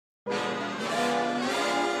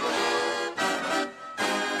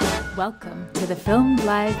Welcome to the Filmed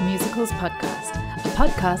Live Musicals podcast, a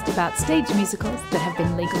podcast about stage musicals that have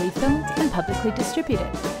been legally filmed and publicly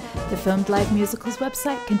distributed. The Filmed Live Musicals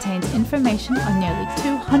website contains information on nearly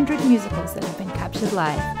 200 musicals that have been captured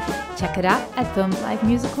live. Check it out at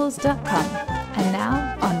filmedlivemusicals.com. And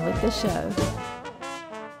now, on with the show.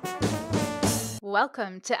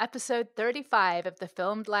 Welcome to episode 35 of the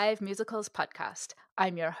Filmed Live Musicals podcast.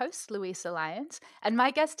 I'm your host, Luisa Lyons, and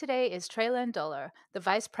my guest today is Tralen Doler, the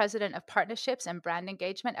Vice President of Partnerships and Brand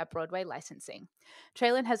Engagement at Broadway Licensing.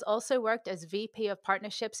 Tralen has also worked as VP of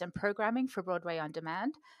Partnerships and Programming for Broadway On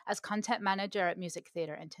Demand, as Content Manager at Music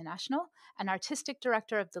Theater International, and Artistic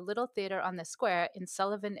Director of the Little Theater on the Square in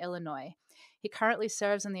Sullivan, Illinois. He currently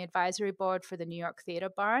serves on the advisory board for the New York Theater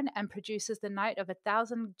Barn and produces the Night of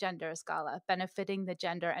 1,000 Genders Gala, benefiting the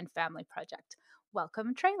Gender and Family Project.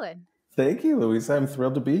 Welcome, Tralen. Thank you, Luisa. I'm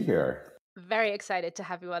thrilled to be here. Very excited to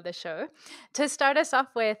have you on the show. To start us off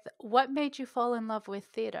with, what made you fall in love with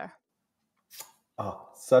theater? Oh,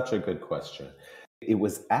 such a good question. It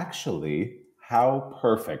was actually,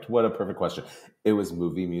 what a perfect question. It was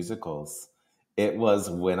movie musicals. It was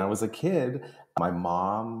when I was a kid, my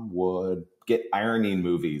mom would get ironing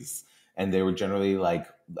movies, and they were generally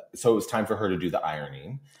so it was time for her to do the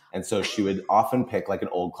ironing. And so she would often pick like an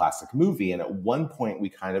old classic movie. And at one point we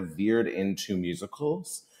kind of veered into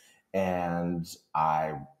musicals, and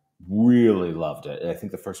I really loved it. And I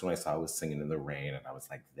think the first one I saw was Singing in the Rain, and I was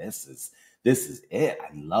like, this is it. I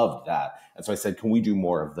loved that. And so I said, can we do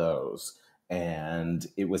more of those? And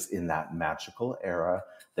it was in that magical era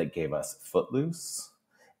that gave us Footloose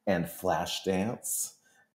and Flashdance.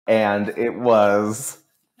 And it was,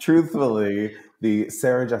 truthfully, the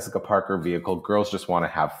Sarah Jessica Parker vehicle, Girls Just Want to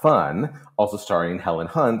Have Fun, also starring Helen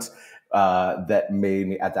Hunt, that made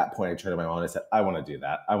me, at that point, I turned to my mom and I said, I want to do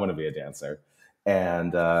that. I want to be a dancer.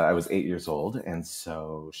 And I was 8 years old. And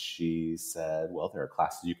so she said, well, there are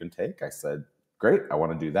classes you can take. I said, great, I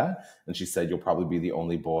want to do that. And she said, you'll probably be the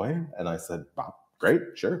only boy. And I said, great,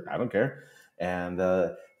 sure, I don't care. And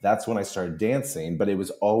that's when I started dancing. But it was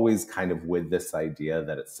always kind of with this idea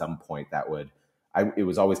that at some point it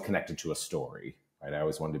was always connected to a story, right? I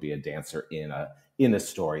always wanted to be a dancer in a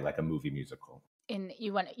story, like a movie musical.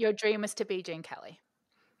 Your dream was to be Gene Kelly.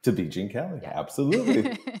 To be Gene Kelly, yeah.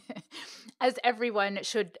 Absolutely. As everyone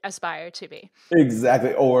should aspire to be.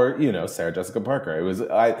 Exactly. Or, Sarah Jessica Parker.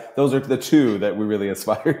 Those are the two that we really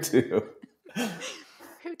aspire to.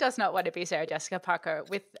 Who does not want to be Sarah Jessica Parker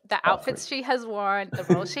with the outfits she has worn, the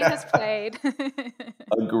roles she has played?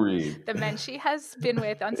 Agreed. The men she has been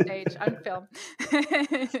with on stage, on film.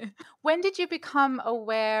 When did you become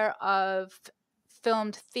aware of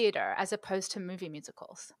filmed theater as opposed to movie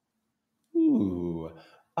musicals? Ooh.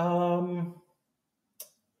 I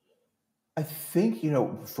think,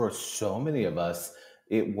 for so many of us,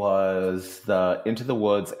 it was the Into the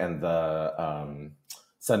Woods and the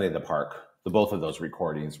Sunday in the Park, both of those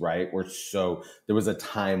recordings, right? There was a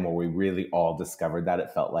time where we really all discovered that,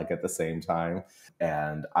 it felt like, at the same time.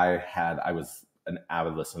 And I was an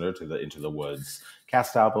avid listener to the Into the Woods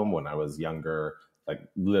cast album when I was younger, like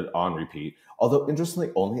lit on repeat. Although,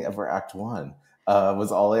 interestingly, only ever Act One.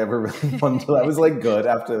 Was all I ever really wanted to. I was like good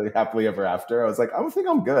after Happily Ever After. I was like, I don't think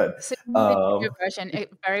I'm good. So you did the junior version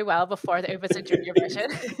very well before it was a junior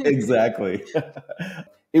version. Exactly.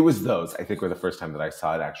 It was those, I think, were the first time that I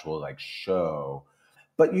saw an actual show.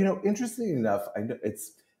 But, interestingly enough, I know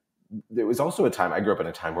there was also I grew up in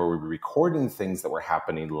a time where we were recording things that were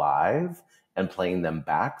happening live and playing them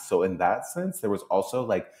back. So in that sense, there was also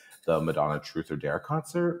the Madonna Truth or Dare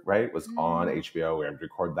concert, right? It was on HBO. We had to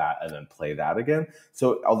record that and then play that again.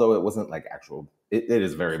 So although it wasn't it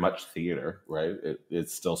is very much theater, right?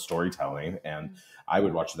 It's still storytelling. And I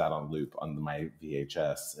would watch that on loop on my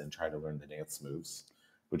VHS and try to learn the dance moves,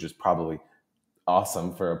 which is probably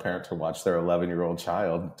awesome for a parent to watch their 11-year-old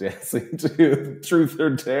child dancing to Truth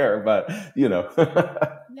or Dare. But,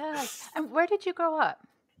 Yes. And where did you grow up?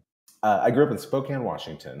 I grew up in Spokane,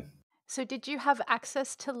 Washington. So did you have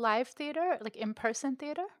access to live theater, like in-person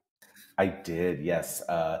theater? I did, yes.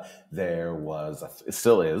 There was, it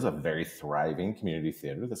still is, a very thriving community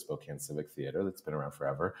theater, the Spokane Civic Theater, that's been around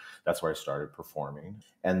forever. That's where I started performing.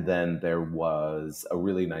 And then there was a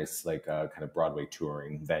really nice, kind of Broadway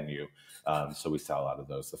touring venue. So we saw a lot of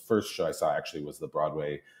those. The first show I saw actually was the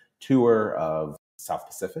Broadway tour of South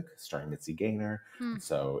Pacific, starring Mitzi Gaynor.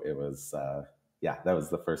 So it was, that was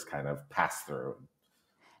the first kind of pass-through.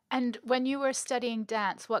 And when you were studying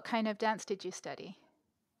dance, what kind of dance did you study?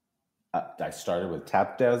 I started with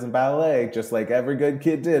tap dance and ballet, just like every good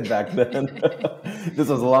kid did back then. This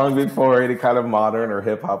was long before any kind of modern or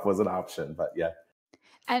hip hop was an option, but yeah.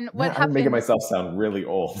 And what Man, I'm making happened? myself sound really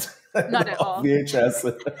old. Not at all.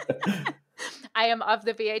 VHS. I am of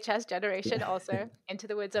the VHS generation also. Into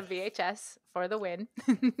the Woods of VHS for the win.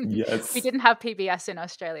 We Yes. didn't have PBS in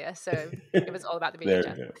Australia, so it was all about the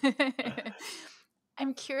There we go. VHS.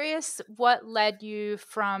 I'm curious what led you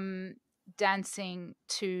from dancing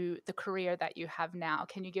to the career that you have now.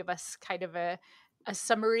 Can you give us kind of a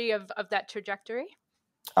summary of that trajectory?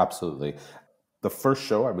 Absolutely. The first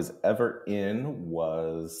show I was ever in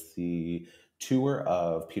was the tour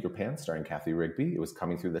of Peter Pan starring Kathy Rigby. It was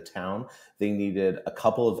coming through the town. They needed a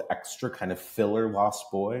couple of extra kind of filler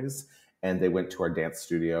Lost Boys, and they went to our dance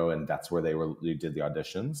studio, and that's where they did the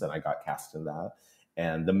auditions, and I got cast in that.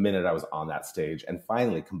 And the minute I was on that stage, and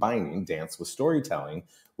finally combining dance with storytelling,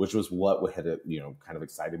 which was what had kind of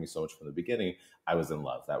excited me so much from the beginning, I was in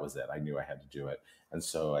love. That was it. I knew I had to do it, and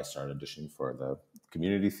so I started auditioning for the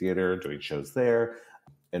community theater, doing shows there.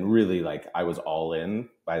 And really, like, I was all in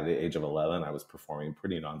by the age of 11. I was performing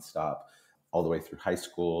pretty nonstop all the way through high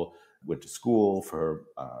school. Went to school for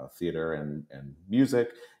theater and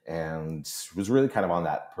music, and was really kind of on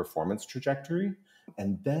that performance trajectory.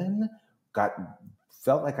 And then got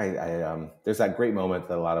felt like there's that great moment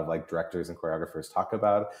that a lot of like directors and choreographers talk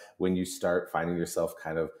about when you start finding yourself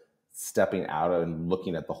kind of stepping out and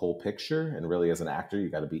looking at the whole picture. And really, as an actor, you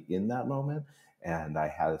got to be in that moment. And I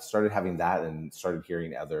had started having that and started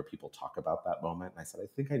hearing other people talk about that moment. And I said, I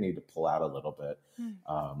think I need to pull out a little bit.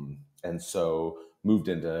 And so moved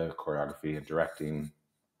into choreography and directing,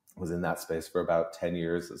 was in that space for about 10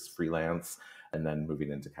 years as freelance, and then moving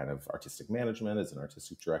into kind of artistic management as an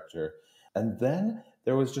artistic director. And then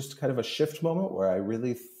there was just kind of a shift moment where I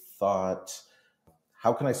really thought,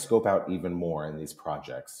 how can I scope out even more in these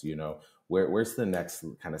projects? Where's the next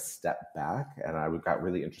kind of step back? And I got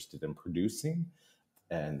really interested in producing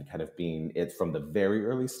and kind of being it from the very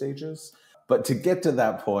early stages. But to get to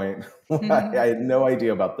that point, I had no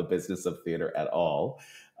idea about the business of theater at all.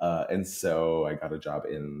 And so I got a job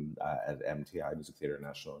at MTI, Music Theater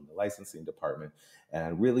National, in the licensing department.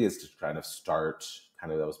 And really is to kind of start, that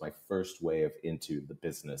was my first wave into the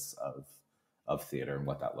business of theater and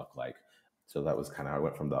what that looked like. So that was kind of, I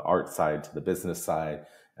went from the art side to the business side,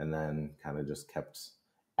 and then kind of just kept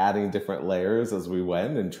adding different layers as we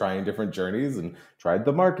went and trying different journeys, and tried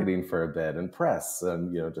the marketing for a bit and press.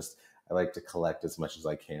 And, just, I like to collect as much as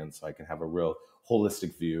I can so I can have a real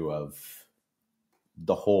holistic view of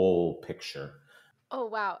the whole picture. Oh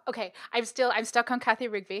wow. Okay. I'm stuck on Kathy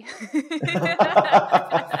Rigby.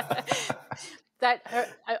 That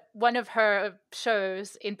one of her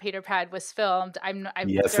shows in Peter Pan was filmed. I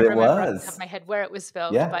Yes, don't it remember off the top of was. my head where it was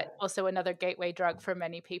filmed, Yeah. but also another gateway drug for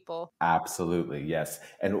many people. Absolutely, yes.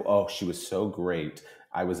 And oh, she was so great.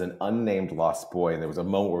 I was an unnamed lost boy, and there was a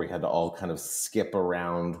moment where we had to all kind of skip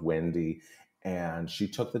around Wendy, and she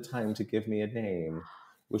took the time to give me a name,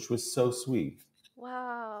 which was so sweet.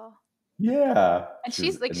 Wow. Yeah, And she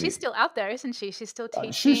was. she's still out there, isn't she? She's still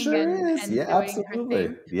She teaching sure is. and Yeah, doing her absolutely.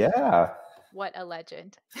 thing. Yeah. What a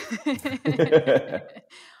legend.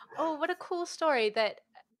 Oh, what a cool story that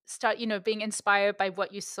being inspired by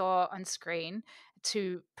what you saw on screen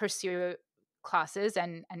to pursue classes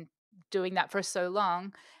and doing that for so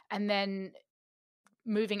long, and then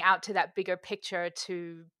moving out to that bigger picture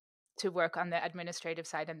to work on the administrative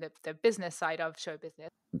side and the business side of show business.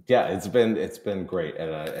 Yeah, it's been great,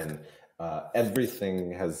 and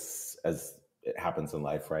everything has, as it happens in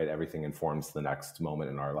life, right? Everything informs the next moment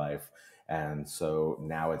in our life, and so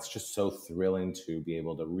now it's just so thrilling to be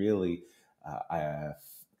able to really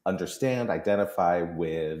understand, identify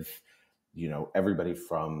with, everybody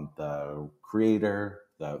from the creator,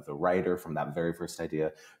 the writer, from that very first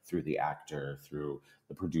idea, through the actor, through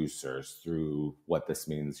the producers, through what this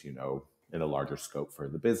means, in a larger scope for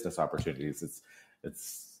the business opportunities.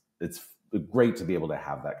 It's great to be able to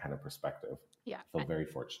have that kind of perspective. Yeah. I feel very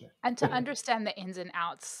fortunate. And to understand the ins and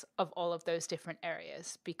outs of all of those different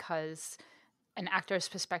areas, because an actor's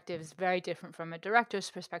perspective is very different from a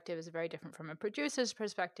director's perspective, is very different from a producer's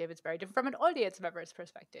perspective, it's very different from an audience member's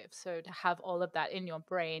perspective. So to have all of that in your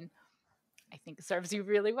brain, I think serves you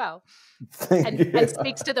really well. Thank And you.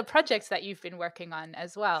 speaks to the projects that you've been working on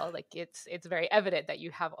as well. Like it's very evident that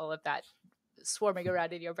you have all of that swarming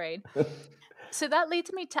around in your brain. So that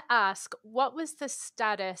leads me to ask, what was the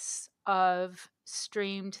status of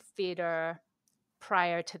streamed theater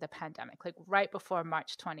prior to the pandemic, like right before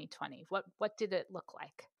March 2020? What did it look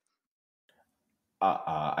like?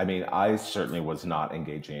 I mean, I certainly was not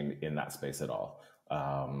engaging in that space at all.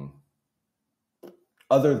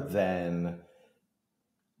 Other than,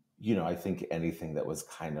 I think anything that was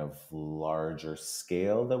kind of larger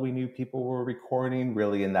scale that we knew people were recording,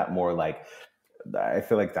 really in that more like I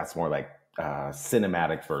feel like that's more like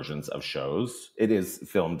cinematic versions of shows. It is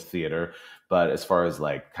filmed theater, but as far as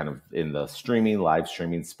like kind of in the streaming, live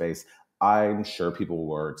streaming space, I'm sure people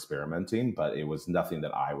were experimenting, but it was nothing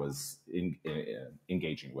that I was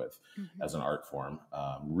engaging with Mhm. as an art form,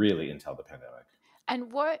 really until the pandemic.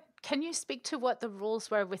 And what can you speak to what the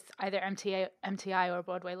rules were with either MTI or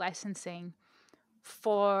Broadway licensing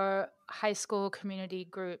for high school community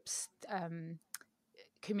groups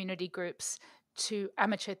to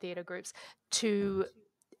amateur theater groups to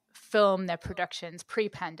film their productions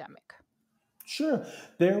pre-pandemic? Sure.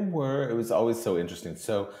 It was always so interesting.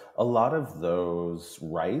 So, a lot of those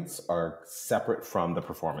rights are separate from the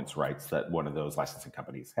performance rights that one of those licensing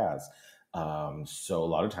companies has. So, a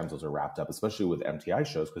lot of times those are wrapped up, especially with MTI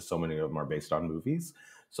shows, because so many of them are based on movies.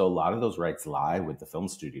 So, a lot of those rights lie with the film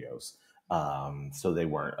studios. So, they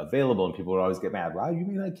weren't available, and people would always get mad. Wow, you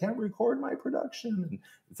mean I can't record my production?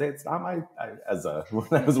 And say it's not my.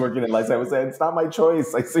 When I was working at Lyons, I would say it's not my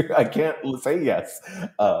choice. I can't say yes.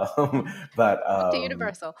 But Up to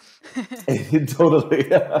Universal. totally.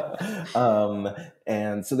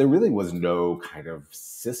 And so there really was no kind of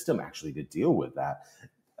system actually to deal with that.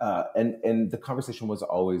 And the conversation was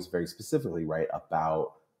always very specifically right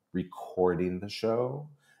about recording the show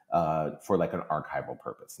for like an archival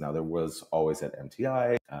purpose. Now there was always at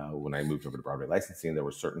MTI when I moved over to Broadway licensing, there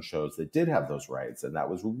were certain shows that did have those rights, and that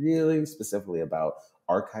was really specifically about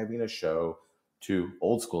archiving a show to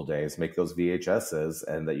old school days, make those VHSs,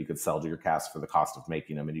 and that you could sell to your cast for the cost of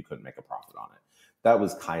making them, and you couldn't make a profit on it. That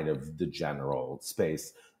was kind of the general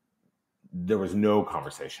space. There was no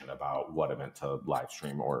conversation about what it meant to live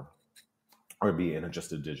stream or be in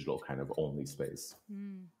just a digital kind of only space.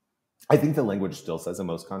 Mm. I think the language still says in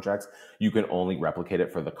most contracts you can only replicate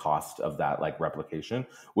it for the cost of that like replication,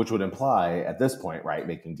 which would imply at this point, right,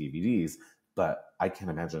 making DVDs. But I can't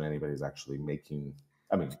imagine anybody's actually making.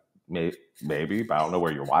 I mean, maybe, but I don't know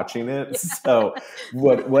where you're watching it. So,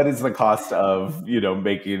 what is the cost of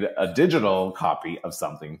making a digital copy of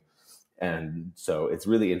something? And so it's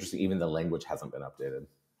really interesting. Even the language hasn't been updated,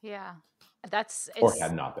 Yeah. or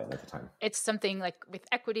had not been at the time. It's something like with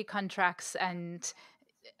equity contracts and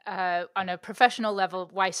on a professional level,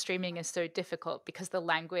 why streaming is so difficult because the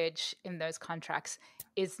language in those contracts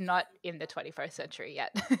is not in the 21st century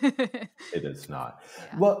yet. It is not.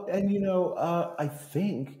 Yeah. Well, and I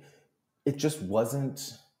think it just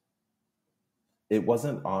wasn't. It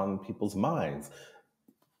wasn't on people's minds.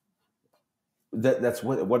 That's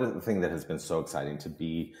what is the thing that has been so exciting to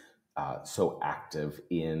be so active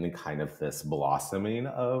in kind of this blossoming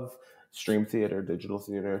of stream theater, digital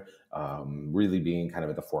theater, really being kind of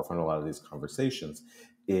at the forefront of a lot of these conversations,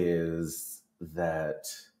 is that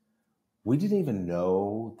we didn't even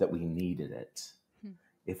know that we needed it,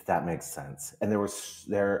 if that makes sense. And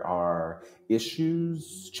there are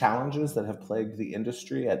issues, challenges that have plagued the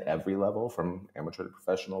industry at every level, from amateur to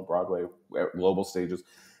professional, Broadway, global stages,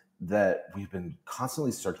 that we've been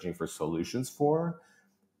constantly searching for solutions for.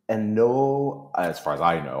 And no, as far as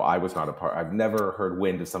I know, I was not a part. I've never heard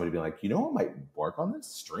wind of somebody being like, what might work on this?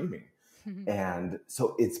 Streaming. And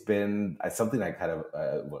so it's been something I kind of,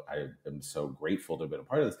 I am so grateful to have been a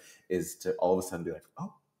part of this, is to all of a sudden be like,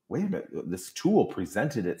 oh, wait a minute, this tool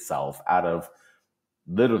presented itself out of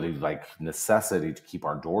literally like necessity to keep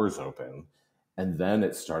our doors open. And then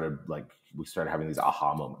it started like, we started having these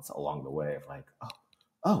aha moments along the way of like,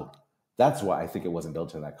 oh, that's why I think it wasn't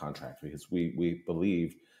built in that contract, because we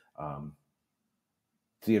believed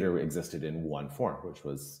theater existed in one form, which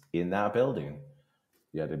was in that building.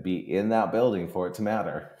 You had to be in that building for it to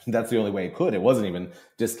matter. That's the only way it could. It wasn't even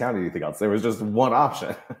discounting anything else. There was just one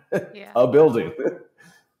option, Yeah. a building.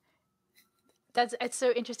 It's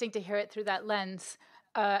so interesting to hear it through that lens,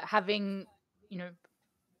 having,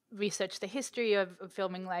 researched the history of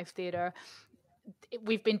filming live theater.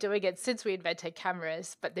 We've been doing it since we invented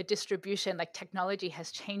cameras, but the distribution, like technology,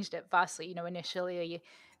 has changed it vastly. Initially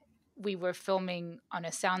we were filming on a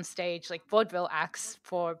soundstage, like vaudeville acts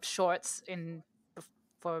for shorts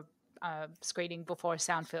for screening before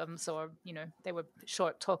sound films, or they were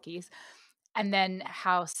short talkies. And then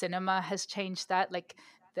how cinema has changed that, like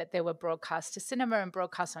that they were broadcast to cinema and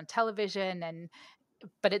broadcast on television,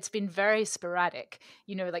 but it's been very sporadic.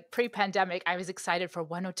 Like pre-pandemic, I was excited for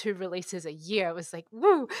one or two releases a year. It was like,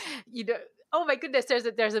 woo, oh my goodness,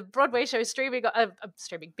 there's a Broadway show streaming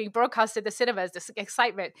being broadcast in the cinemas, this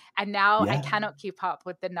excitement. And now I Yeah. cannot keep up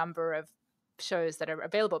with the number of shows that are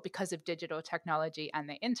available because of digital technology and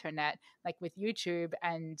the internet, like with YouTube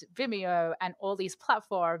and Vimeo and all these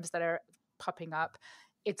platforms that are popping up.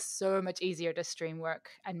 it's so much easier to stream work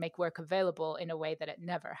and make work available in a way that it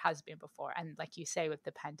never has been before. And like you say, with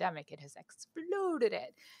the pandemic, it has exploded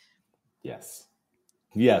it. Yes.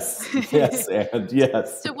 Yes. Yes. And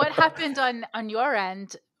yes. So what happened on your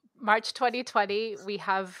end? March 2020, we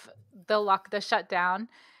have the shutdown.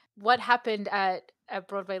 What happened at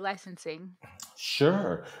Broadway licensing?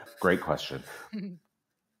 Sure. Great question.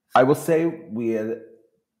 I will say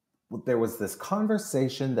there was this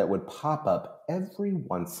conversation that would pop up every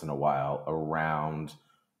once in a while around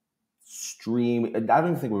stream. I don't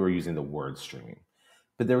even think we were using the word streaming,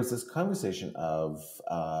 but there was this conversation of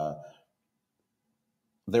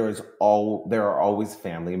there are always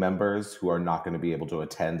family members who are not going to be able to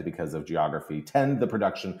attend because of geography, attend the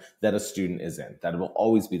production that a student is in. That will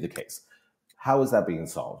always be the case. How is that being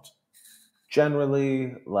solved?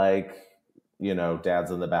 Generally, like,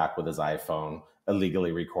 dad's in the back with his iPhone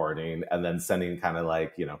illegally recording and then sending kind of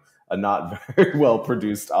like, a not very well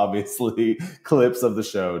produced, obviously, clips of the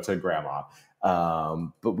show to grandma.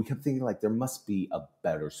 But we kept thinking like there must be a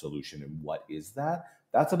better solution. And what is that?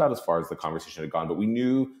 That's about as far as the conversation had gone, but we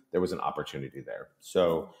knew there was an opportunity there.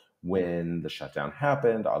 So when the shutdown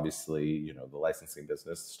happened, obviously, the licensing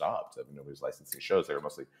business stopped. I mean, nobody was licensing shows. They were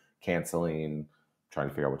mostly canceling, trying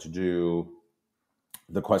to figure out what to do.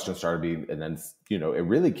 The question started being, and then, it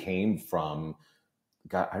really came from,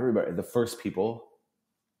 God, I remember the first people,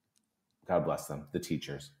 God bless them, the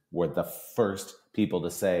teachers were the first people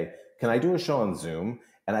to say, can I do a show on Zoom?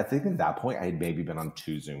 And I think at that point I had maybe been on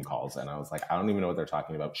 2 Zoom calls and I was like, I don't even know what they're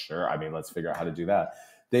talking about. Sure. I mean, let's figure out how to do that.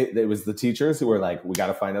 It was the teachers who were like, we got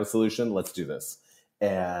to find out a solution. Let's do this.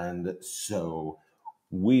 And so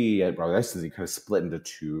we at Broadway Licensing kind of split into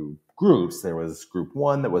 2 groups. There was group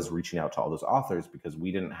 1 that was reaching out to all those authors because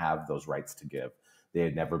we didn't have those rights to give. They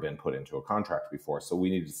had never been put into a contract before. So we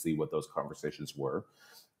needed to see what those conversations were.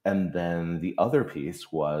 And then the other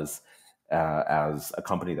piece was, as a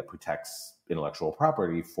company that protects intellectual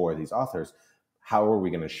property for these authors, how are we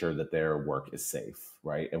going to ensure that their work is safe,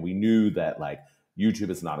 right? And we knew that like YouTube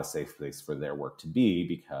is not a safe place for their work to be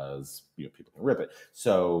because people can rip it.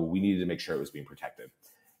 So we needed to make sure it was being protected.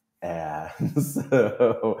 And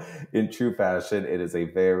so in true fashion, it is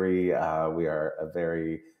we are a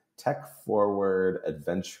very tech-forward,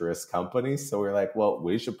 adventurous company. So we're like, well,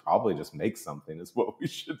 we should probably just make something is what we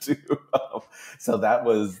should do. So that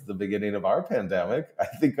was the beginning of our pandemic. I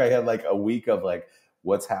think I had like a week of like,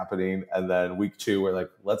 what's happening? And then week 2, we're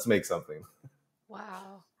like, let's make something.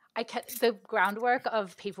 Wow. The groundwork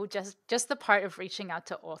of people, just the part of reaching out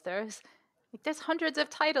to authors. Like, there's hundreds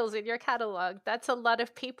of titles in your catalog. That's a lot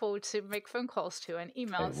of people to make phone calls to and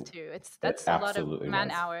emails to. That's a lot of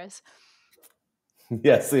man hours.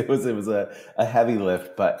 Yes, it was a heavy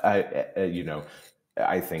lift, but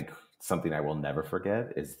I think something I will never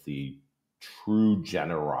forget is the true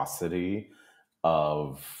generosity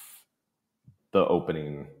of the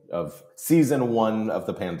opening of season 1 of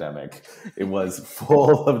the pandemic. It was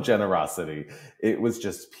full of generosity. It was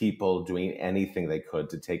just people doing anything they could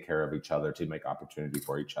to take care of each other, to make opportunity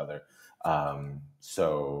for each other.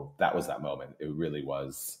 So that was that moment. It really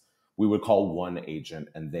was. We would call one agent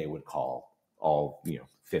and they would call all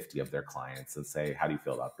 50 of their clients and say, how do you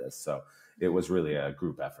feel about this? So it was really a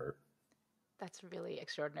group effort. That's really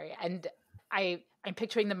extraordinary. And I'm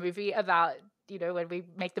picturing the movie about, when we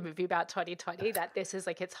make the movie about 2020, that this is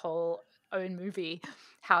like its whole own movie,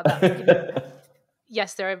 how that,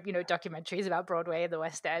 yes, there are, documentaries about Broadway and the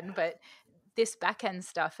West End, but this back end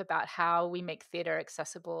stuff about how we make theater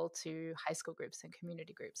accessible to high school groups and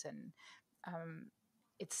community groups. And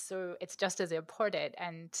it's just as important.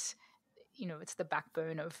 And, it's the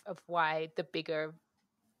backbone of why the bigger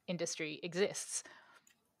industry exists.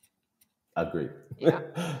 Agree. Yeah.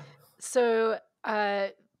 So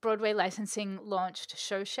Broadway licensing launched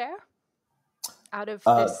ShowShare out of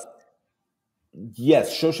this.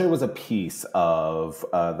 Yes, ShowShare was a piece of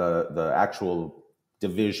the actual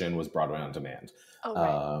division was Broadway On Demand,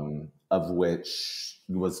 of which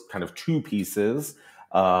was kind of 2 pieces.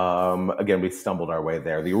 Again, we stumbled our way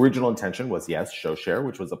there. The original intention was, yes, ShowShare,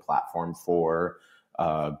 which was a platform for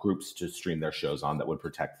groups to stream their shows on that would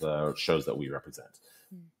protect the shows that we represent.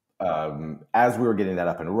 As we were getting that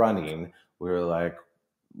up and running,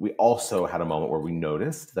 we also had a moment where we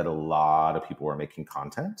noticed that a lot of people were making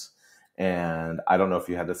content. And I don't know if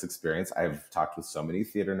you had this experience. I've talked with so many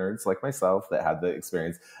theater nerds like myself that had the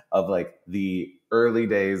experience of like the early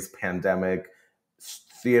days pandemic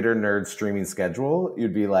theater nerd streaming schedule.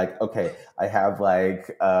 You'd be like, okay, I have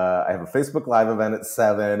a Facebook Live event at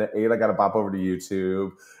 7, 8, I got to bop over to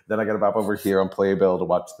YouTube. Then I got to bop over here on Playbill to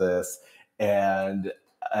watch this. And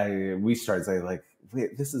we started saying like,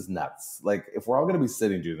 wait, this is nuts. Like, if we're all going to be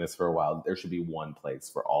sitting doing this for a while, there should be one place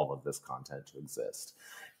for all of this content to exist.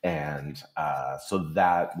 And so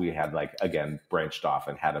that we had, like, again, branched off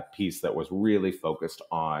and had a piece that was really focused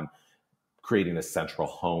on creating a central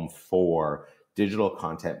home for digital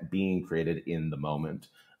content being created in the moment,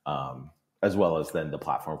 as well as then the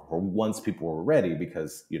platform for once people were ready,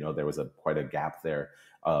 because there was quite a gap there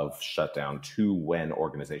of shutdown to when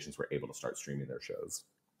organizations were able to start streaming their shows.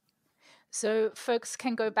 So folks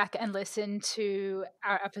can go back and listen to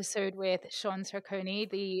our episode with Sean Cerconi,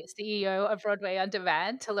 the CEO of Broadway On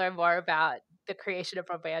Demand, to learn more about the creation of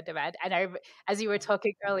Broadway On Demand. And as you were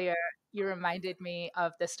talking earlier, you reminded me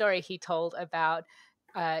of the story he told about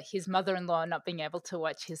his mother-in-law not being able to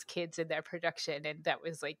watch his kids in their production, and that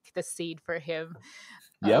was like the seed for him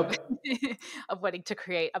of Yep. of wanting to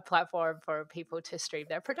create a platform for people to stream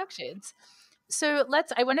their productions. So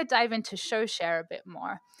I want to dive into ShowShare a bit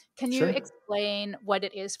more. Can you Sure. explain what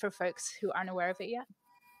it is for folks who aren't aware of it yet?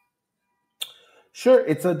 Sure.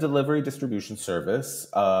 It's a delivery distribution service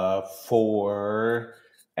for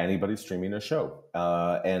anybody streaming a show.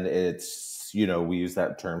 And it's, we use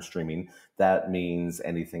that term streaming. That means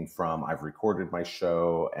anything from I've recorded my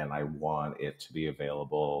show and I want it to be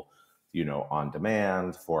available, on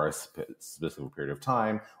demand for a specific period of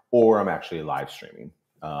time, or I'm actually live streaming,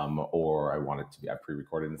 or I want it to be, I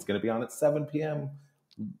pre-recorded and it's going to be on at 7 p.m.,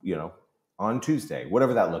 on Tuesday,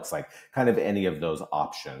 whatever that looks like, kind of any of those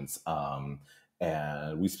options.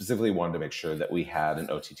 And we specifically wanted to make sure that we had an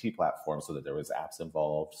OTT platform so that there was apps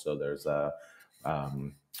involved. So there's a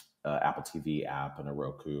Apple TV app and a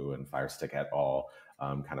Roku and Fire Stick et al.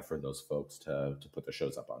 Kind of for those folks to put their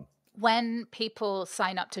shows up on. When people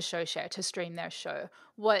sign up to ShowShare to stream their show,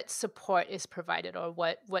 what support is provided, or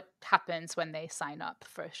what happens when they sign up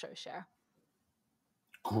for ShowShare?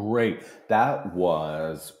 Great. That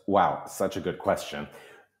was, wow, such a good question.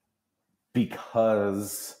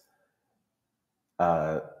 Because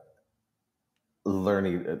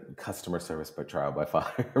learning customer service by trial by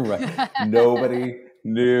fire, right? Nobody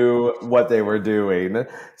knew what they were doing.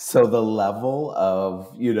 So the level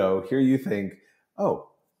of, here you think, oh,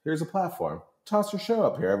 here's a platform, toss your show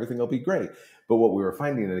up here, everything will be great. But what we were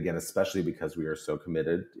finding, and again, especially because we are so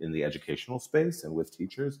committed in the educational space and with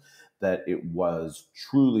teachers, that it was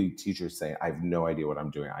truly teachers saying, I have no idea what I'm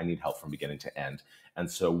doing. I need help from beginning to end. And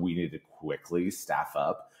so we needed to quickly staff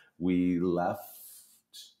up. We left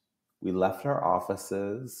our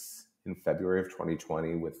offices in February of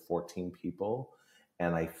 2020 with 14 people.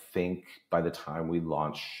 And I think by the time we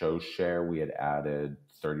launched ShowShare, we had added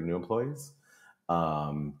 30 new employees,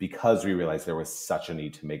 because we realized there was such a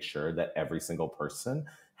need to make sure that every single person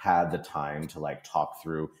had the time to talk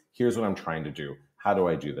through, here's what I'm trying to do. How do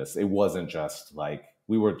I do this? It wasn't just like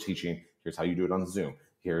we were teaching, here's how you do it on Zoom.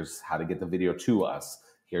 Here's how to get the video to us.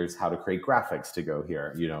 Here's how to create graphics to go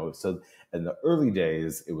here, So in the early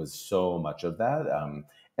days, it was so much of that,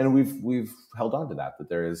 and we've held on to that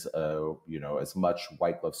there is as much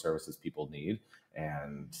white glove service as people need.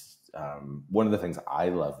 And one of the things I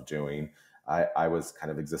love doing, I was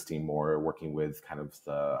kind of existing more working with kind of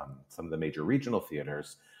some of the major regional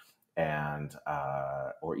theaters, and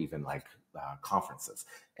or even conferences.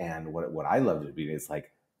 And what I love to be is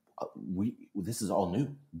this is all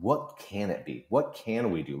new. What can it be? What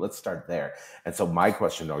can we do? Let's start there. And so my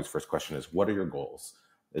first question is, what are your goals?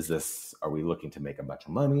 Are we looking to make a bunch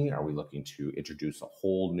of money? Are we looking to introduce a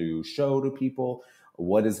whole new show to people?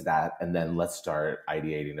 What is that? And then let's start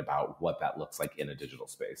ideating about what that looks like in a digital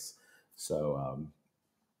space. So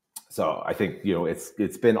I think,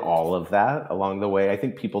 it's been all of that along the way. I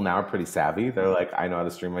think people now are pretty savvy. They're like, I know how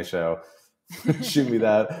to stream my show. Shoot me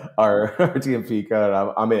that our TMP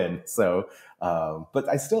code. I'm in. So, but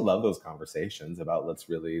I still love those conversations about let's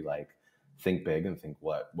really think big and think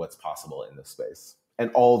what's possible in this space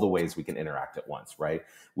and all the ways we can interact at once. Right?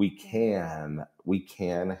 We can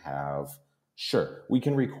have, sure, we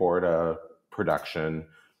can record a production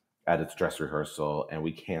at its dress rehearsal, and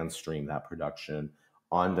we can stream that production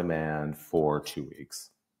on demand for 2 weeks.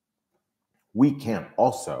 We can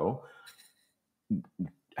also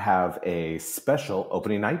have a special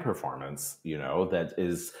opening night performance, that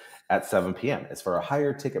is at 7 p.m. It's for a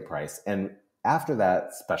higher ticket price. And after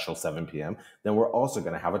that special 7 p.m., then we're also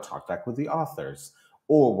going to have a talk back with the authors.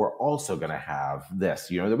 Or we're also going to have this,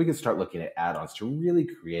 that we can start looking at add-ons to really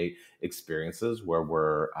create experiences where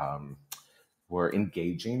we're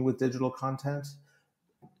engaging with digital content.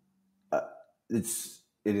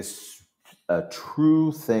 It is a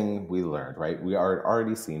true thing we learned, right? We are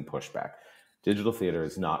already seeing pushback. Digital theater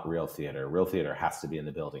is not real theater. Real theater has to be in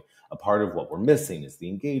the building. A part of what we're missing is the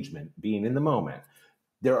engagement, being in the moment.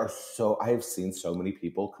 I have seen so many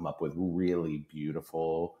people come up with really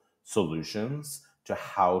beautiful solutions to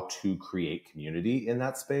how to create community in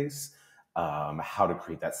that space, how to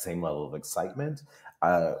create that same level of excitement.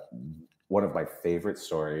 One of my favorite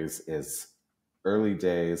stories is early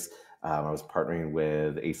days. I was partnering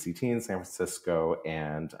with ACT in San Francisco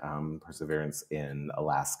and Perseverance in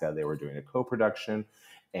Alaska. They were doing a co-production,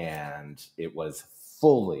 and it was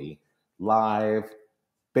fully live,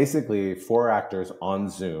 basically 4 actors on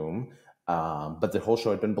Zoom, but the whole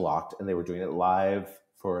show had been blocked, and they were doing it live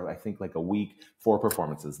for, I think, like a week, 4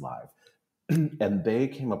 performances live. And they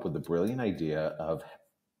came up with the brilliant idea of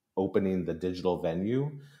opening the digital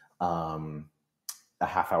venue a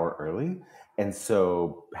half hour early. And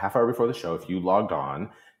so, half hour before the show, if you logged on,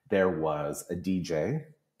 there was a DJ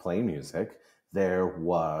playing music, there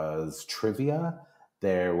was trivia,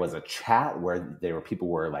 there was a chat where people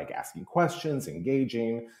were like asking questions,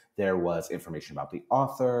 engaging. There was information about the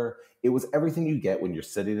author. It was everything you get when you're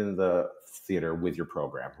sitting in the theater with your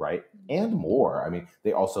program, right? And more. I mean,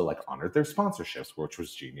 they also like honored their sponsorships, which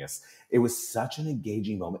was genius. It was such an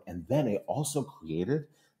engaging moment. And then it also created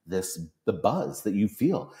the buzz that you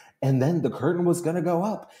feel. And then the curtain was going to go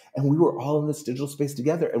up, and we were all in this digital space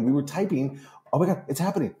together, and we were typing, oh my God, it's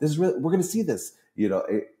happening. This is really, we're going to see this,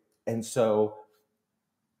 and so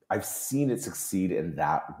I've seen it succeed in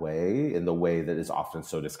that way, in the way that is often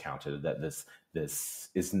so discounted, that this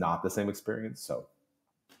is not the same experience. So,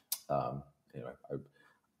 anyway,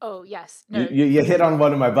 Oh, yes. No, you hit on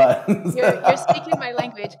one of my buttons. you're speaking my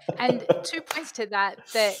language. And 2 points to that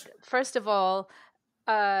first of all,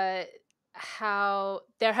 how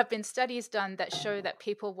there have been studies done that show that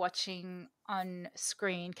people watching on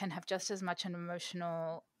screen can have just as much an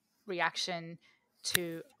emotional reaction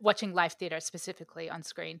to watching live theater specifically on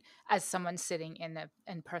screen as someone sitting in an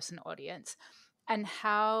in-person audience, and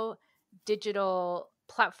how digital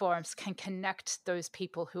platforms can connect those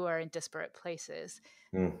people who are in disparate places.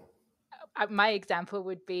 My example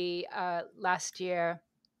would be last year,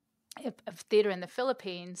 a theater in the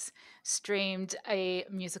Philippines streamed a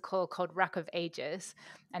musical called Rock of Ages,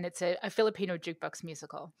 and it's a Filipino jukebox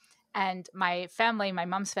musical. And my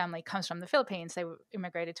mom's family, comes from the Philippines. They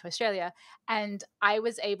immigrated to Australia, and I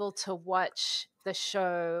was able to watch the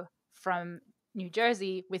show from New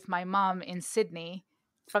Jersey with my mom in Sydney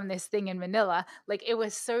from this thing in Manila. Like, it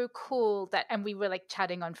was so cool and we were like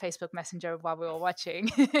chatting on Facebook Messenger while we were watching.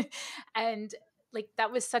 And like,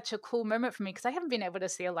 that was such a cool moment for me, because I haven't been able to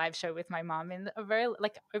see a live show with my mom in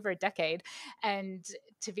over a decade, and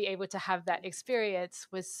to be able to have that experience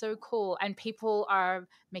was so cool. And people are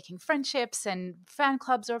making friendships, and fan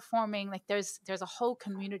clubs are forming. Like, there's a whole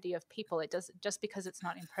community of people. It does, just because it's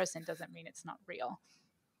not in person doesn't mean it's not real.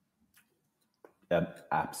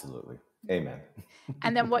 Absolutely. Amen.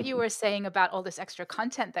 And then what you were saying about all this extra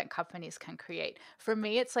content that companies can create. For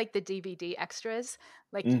me, it's like the DVD extras.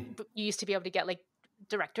 Like, you used to be able to get like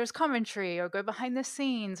director's commentary, or go behind the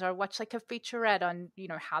scenes, or watch like a featurette on,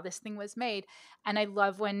 how this thing was made. And I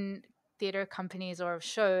love when theater companies or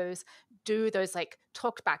shows do those like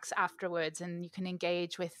talkbacks afterwards, and you can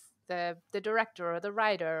engage with the director or the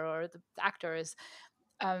writer or the actors.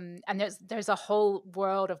 And there's a whole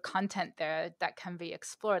world of content there that can be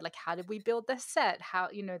explored. Like, how did we build this set? How,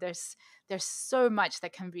 there's so much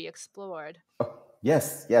that can be explored.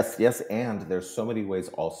 Yes. And there's so many ways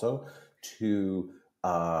also to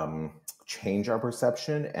change our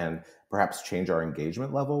perception and perhaps change our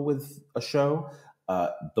engagement level with a show.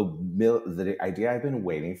 The idea I've been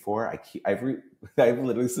waiting for, I've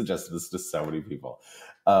literally suggested this to so many people.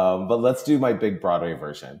 But let's do my big Broadway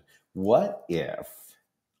version. What if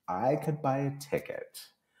I could buy a ticket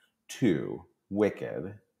to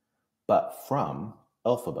Wicked, but from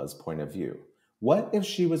Elphaba's point of view? What if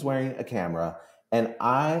she was wearing a camera and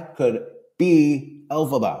I could be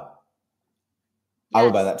Elphaba? Yes. I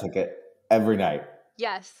would buy that ticket every night.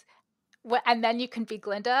 Yes. And then you can be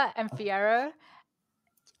Glinda and Fiyero.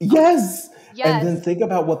 Yes. And then think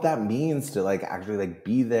about what that means to like actually like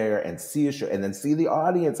be there and see a show, and then see the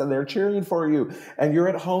audience and they're cheering for you, and you're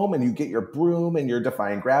at home and you get your broom and you're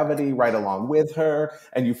defying gravity right along with her,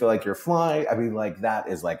 and you feel like you're flying. I mean, like, that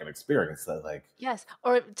is like an experience that like. Yes.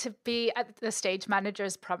 Or to be at the stage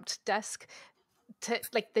manager's prompt desk, to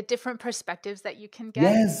like the different perspectives that you can get.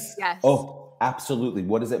 Yes. Oh, absolutely.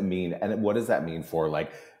 What does it mean? And what does that mean for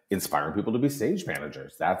like inspiring people to be stage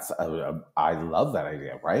managers? I love that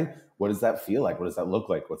idea, right? What does that feel like? What does that look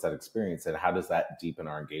like? What's that experience? And how does that deepen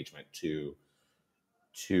our engagement to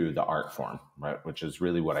the art form, right? Which is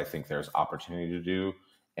really what I think there's opportunity to do.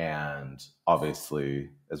 And obviously,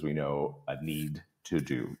 as we know, a need to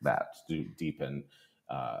do that, to deepen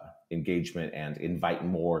engagement and invite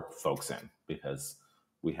more folks in, because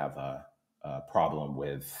we have a problem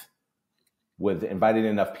with inviting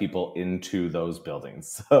enough people into those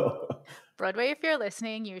buildings. So Broadway, if you're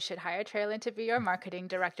listening, you should hire Tralen to be your marketing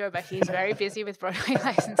director, but he's very busy with Broadway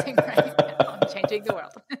licensing right now, changing the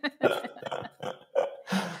world.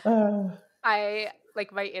 I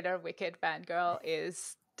like my inner Wicked fangirl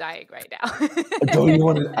is dying right now. don't you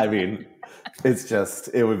want to? I mean,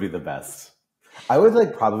 it would be the best. I would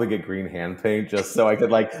like probably get green hand paint just so I could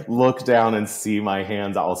like look down and see my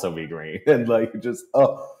hands also be green and like just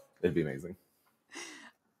it'd be amazing.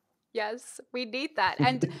 Yes, we need that.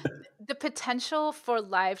 And the potential for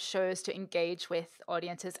live shows to engage with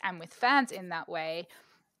audiences and with fans in that way,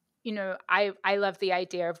 I love the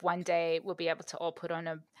idea of one day we'll be able to all put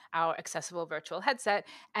on our accessible virtual headset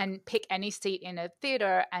and pick any seat in a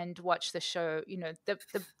theater and watch the show.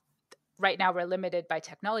 The right now we're limited by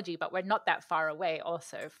technology, but we're not that far away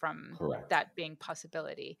also from Correct. that being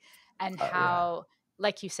possibility. And Yeah. how,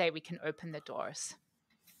 like you say, we can open the doors.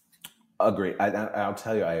 Agree. I'll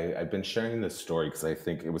tell you, I've been sharing this story because I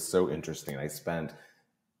think it was so interesting. I spent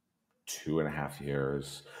 2.5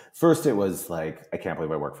 years. First, it was like, I can't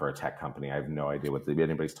believe I work for a tech company. I have no idea what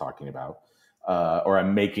anybody's talking about. Or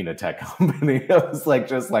I'm making a tech company. I was like,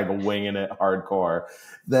 just like winging it hardcore.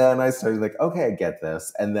 Then I started like, okay, I get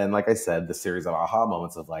this. And then, like I said, the series of aha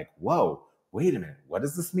moments of like, whoa, wait a minute. What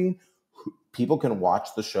does this mean? People can watch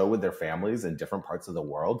the show with their families in different parts of the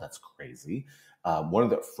world. That's crazy. One of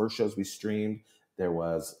the first shows we streamed, there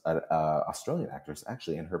was an Australian actress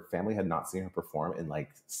actually, and her family had not seen her perform in like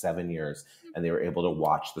 7 years, and they were able to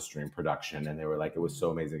watch the stream production, and they were like, it was so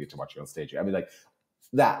amazing to get to watch you on stage. I mean, like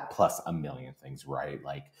that plus a million things, right?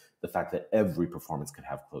 Like the fact that every performance could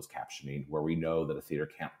have closed captioning, where we know that a theater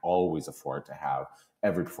can't always afford to have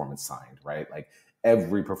every performance signed, right? Like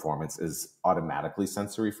every performance is automatically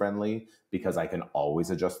sensory friendly because I can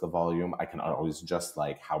always adjust the volume. I can always adjust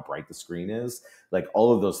like how bright the screen is. Like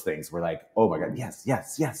all of those things were like, oh my God, yes,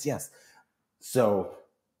 yes, yes, yes. So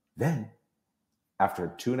then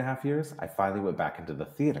after 2.5 years, I finally went back into the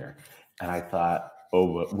theater and I thought,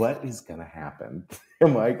 oh, what is going to happen?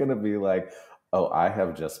 Am I going to be like, oh, I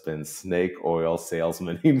have just been snake oil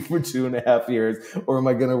salesmaning for 2.5 years? Or am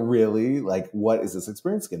I going to really like, what is this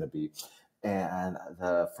experience going to be? And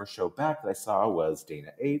the first show back that I saw was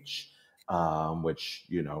Dana H., which,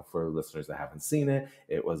 for listeners that haven't seen it,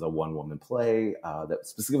 it was a one-woman play that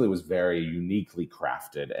specifically was very uniquely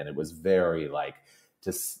crafted. And it was very like,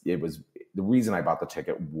 the reason I bought the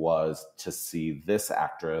ticket was to see this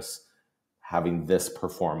actress having this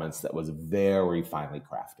performance that was very finely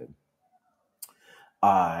crafted.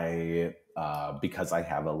 Because I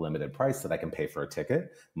have a limited price that I can pay for a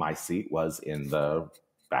ticket, my seat was in the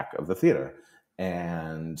back of the theater.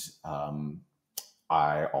 And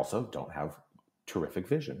I also don't have terrific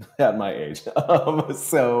vision at my age.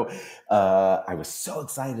 So I was so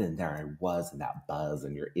excited, and there I was in that buzz,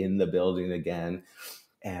 and you're in the building again.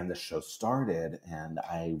 And the show started, and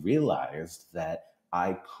I realized that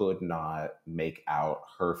I could not make out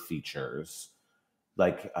her features.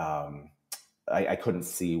 Like, I couldn't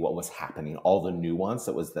see what was happening, all the nuance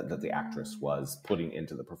that the actress was putting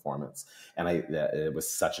into the performance. And it was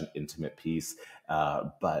such an intimate piece.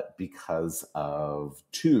 But because of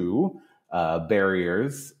two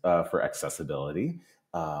barriers for accessibility,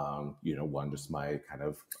 one just my kind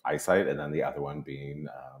of eyesight, and then the other one being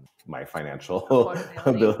my financial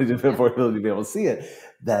ability to be able to see it,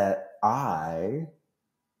 that I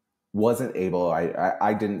wasn't able,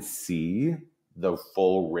 I didn't see the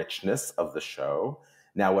full richness of the show.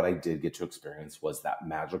 Now, what I did get to experience was that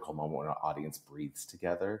magical moment when an audience breathes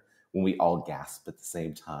together, when we all gasp at the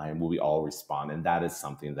same time, when we all respond. And that is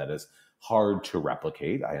something that is hard to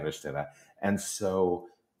replicate. I understand that. And so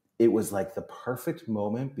it was like the perfect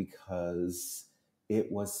moment because it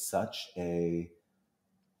was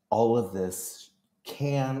all of this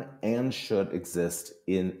can and should exist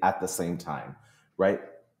at the same time, right?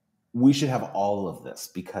 We should have all of this,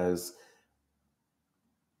 because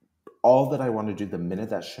all that I wanted to do the minute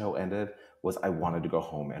that show ended was I wanted to go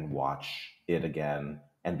home and watch it again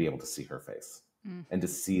and be able to see her face and to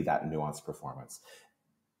see that nuanced performance.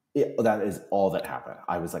 That is all that happened.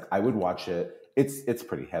 I was like, I would watch it. It's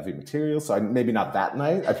pretty heavy material, so maybe not that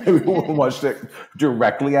night. I maybe watched it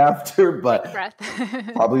directly after, but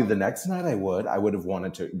probably the next night I would have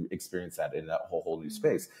wanted to experience that in that whole new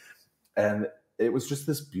space. And it was just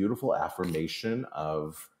this beautiful affirmation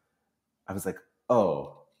of, I was like,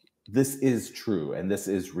 oh, this is true and this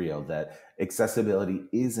is real, that accessibility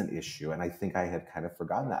is an issue. And I think I had kind of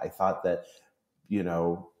forgotten that. I thought that,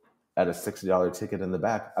 at a $60 ticket in the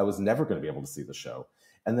back, I was never going to be able to see the show.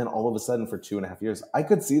 And then all of a sudden, for 2.5 years, I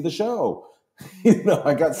could see the show.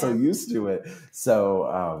 I got so used to it.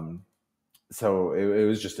 So it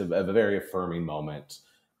was just a very affirming moment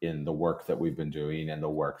in the work that we've been doing and the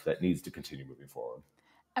work that needs to continue moving forward.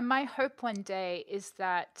 And my hope one day is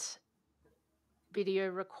that video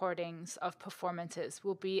recordings of performances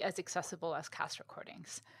will be as accessible as cast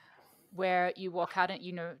recordings, where you walk out and,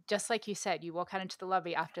 just like you said, you walk out into the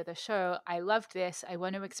lobby after the show. I loved this. I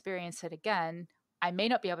want to experience it again. I may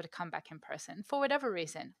not be able to come back in person for whatever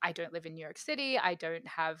reason. I don't live in New York City. I don't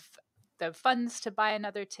have the funds to buy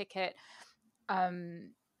another ticket.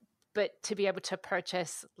 But to be able to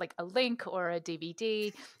purchase like a link or a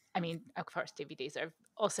DVD, I mean, of course, DVDs are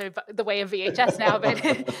also the way of VHS now, but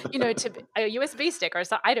to a USB stick or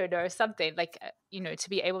so, I don't know, something like, to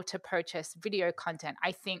be able to purchase video content.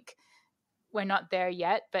 I think we're not there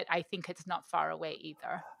yet, but I think it's not far away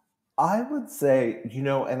either. I would say,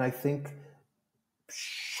 and I think,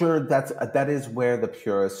 sure, that is where the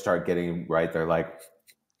purists start getting, right? They're like,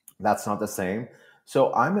 that's not the same.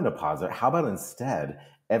 So I'm going to posit, how about instead,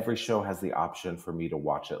 every show has the option for me to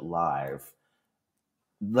watch it live.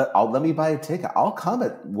 Let me buy a ticket. I'll come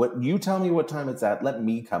at what you tell me what time it's at. Let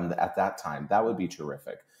me come at that time. That would be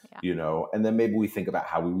terrific, And then maybe we think about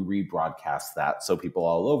how we rebroadcast that so people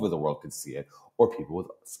all over the world could see it, or people with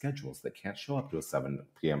schedules that can't show up to a 7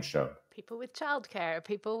 p.m. show. People with childcare,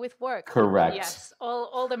 people with work. Correct. Yes,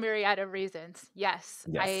 all the myriad of reasons. Yes.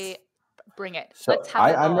 I bring it. So let's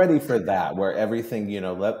have I'm ready for that, where everything,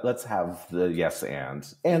 let's have the yes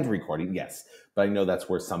and recording, yes. But I know that's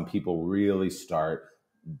where some people really start.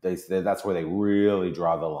 That's where they really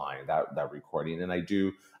draw the line, that recording. And I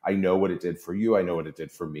know what it did for you. I know what it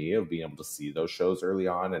did for me, of being able to see those shows early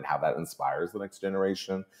on and how that inspires the next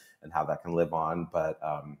generation and how that can live on. But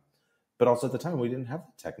also at the time, we didn't have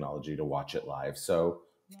the technology to watch it live. So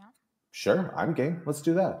sure, I'm game. Let's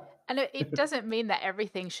do that. And it doesn't mean that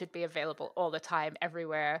everything should be available all the time,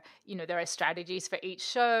 everywhere. There are strategies for each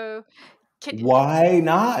show. Why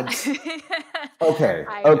not? Okay.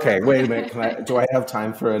 Wait a minute. Do I have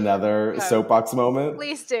time for another soapbox moment?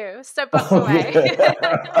 Please do. Soapbox away.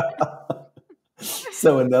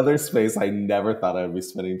 So another space I never thought I would be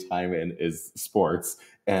spending time in is sports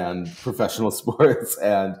and professional sports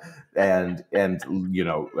and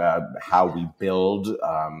how we build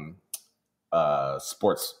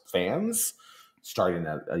sports fans starting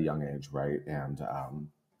at a young age, right?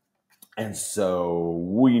 And so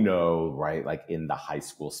we know, right, like in the high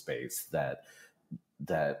school space that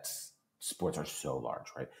sports are so large,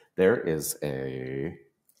 right? There is an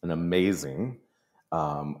amazing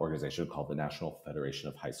organization called the National Federation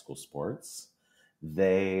of High School Sports.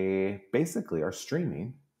 They basically are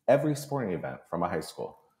streaming every sporting event from a high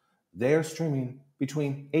school. They are streaming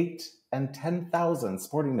between 8,000 and 10,000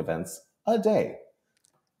 sporting events a day,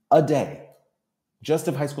 just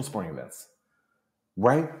of high school sporting events,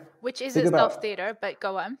 right? Which is itself theater, but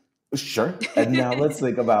go on. Sure. And now let's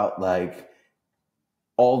think about like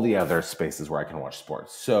all the other spaces where I can watch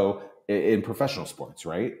sports. So in professional sports,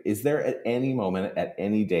 right? Is there at any moment, at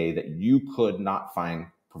any day, that you could not find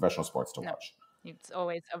professional sports to watch? It's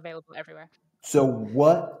always available everywhere. So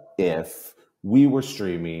what if we were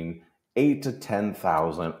streaming 8,000 to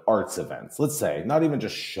 10,000 arts events? Let's say, not even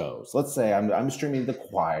just shows. Let's say I'm streaming the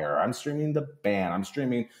choir, I'm streaming the band, I'm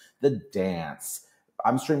streaming the dance,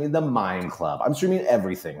 I'm streaming the Mind Club, I'm streaming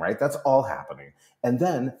everything, right? That's all happening. And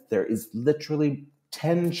then there is literally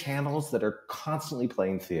 10 channels that are constantly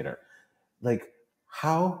playing theater. Like,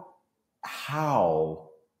 how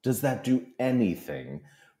does that do anything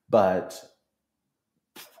but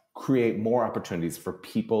create more opportunities for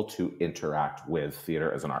people to interact with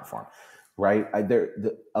theater as an art form, right?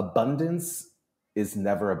 The abundance is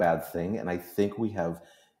never a bad thing. And I think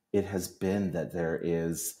it has been that there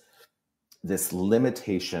is this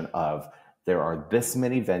limitation of, there are this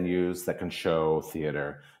many venues that can show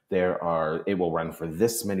theater. It will run for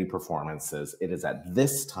this many performances. It is at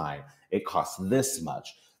this time. It costs this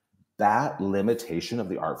much. That limitation of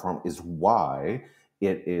the art form is why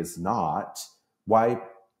there's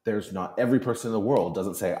not every person in the world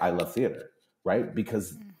doesn't say, I love theater, right?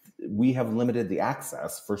 Because we have limited the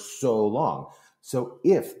access for so long. So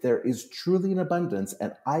if there is truly an abundance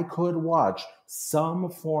and I could watch some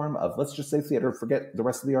form of, let's just say theater, forget the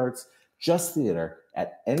rest of the arts, just theater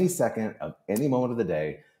at any second of any moment of the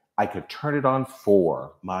day, I could turn it on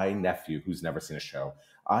for my nephew who's never seen a show.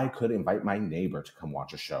 I could invite my neighbor to come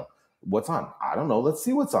watch a show. What's on? I don't know. Let's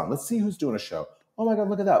see what's on. Let's see who's doing a show. Oh my God,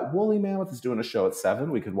 look at that. Woolly Mammoth is doing a show at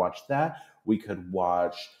 7. We could watch that. We could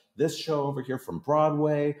watch this show over here from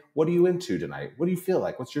Broadway. What are you into tonight? What do you feel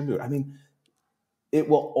like? What's your mood? I mean, it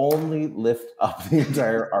will only lift up the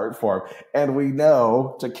entire art form. And we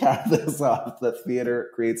know, to cap this off, that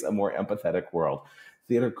theater creates a more empathetic world.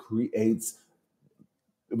 Theater creates,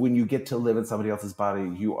 when you get to live in somebody else's body,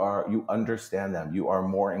 you understand them. You are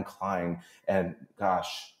more inclined. And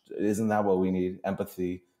gosh, isn't that what we need?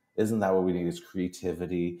 Empathy. Isn't that what we need? Is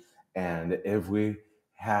creativity. And if we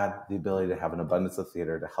had the ability to have an abundance of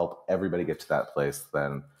theater to help everybody get to that place,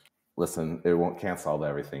 then listen, it won't cancel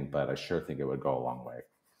everything, but I sure think it would go a long way.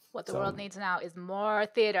 What the world needs now is more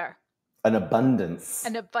theater. An abundance.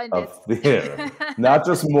 An abundance. Of theater. Not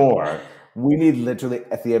just more. We need literally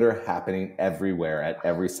a theater happening everywhere at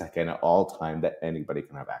every second at all time that anybody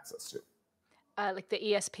can have access to. Like the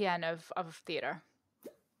ESPN of theater.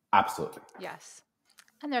 Absolutely. Yes.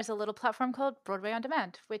 And there's a little platform called Broadway On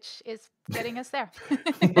Demand, which is getting us there.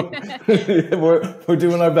 we're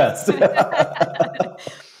doing our best.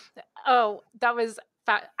 Oh, that was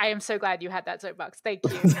I am so glad you had that soapbox. Thank you.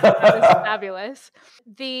 That was fabulous.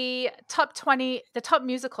 The top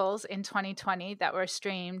musicals in 2020 that were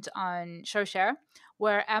streamed on ShowShare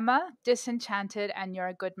were Emma, Disenchanted, and You're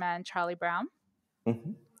a Good Man, Charlie Brown.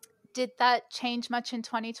 Mm-hmm. Did that change much in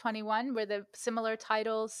 2021? Were the similar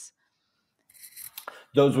titles?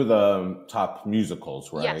 Those were the top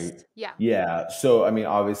musicals, right? Yes. Yeah. Yeah. So, I mean,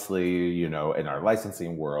 obviously, in our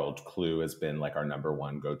licensing world, Clue has been like our number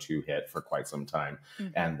one go-to hit for quite some time.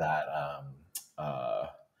 Mm-hmm. And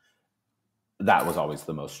that was always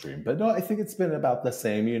the most streamed. But no, I think it's been about the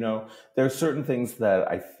same. There are certain things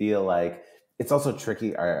that I feel like it's also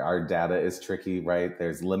tricky. Our data is tricky, right?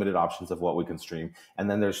 There's limited options of what we can stream. And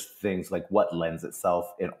then there's things like what lends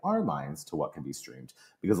itself in our minds to what can be streamed.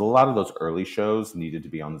 Because a lot of those early shows needed to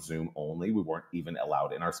be on Zoom only. We weren't even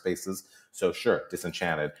allowed in our spaces. So sure,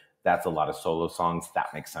 Disenchanted, that's a lot of solo songs.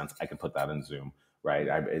 That makes sense. I can put that in Zoom, right?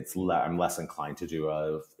 I'm less inclined to do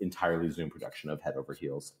a entirely Zoom production of Head Over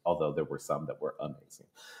Heels, although there were some that were amazing.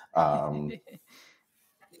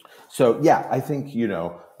 So yeah, I think,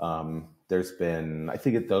 there's been, I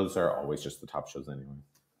think those are always just the top shows anyway.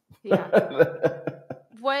 Yeah.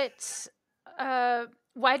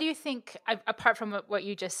 Why do you think, apart from what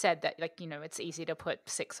you just said, that it's easy to put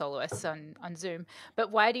 6 soloists on Zoom, but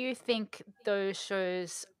why do you think those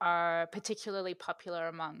shows are particularly popular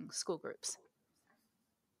among school groups?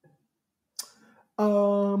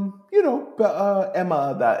 Emma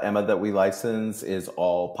that we license is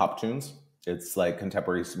all pop tunes. It's like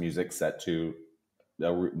contemporary music set to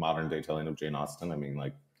a modern day telling of Jane Austen. I mean,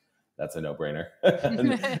 like, that's a no-brainer.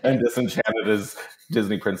 and Disenchanted is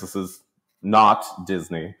Disney princesses, not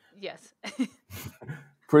Disney. Yes.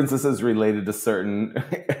 Princesses related to certain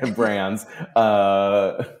brands,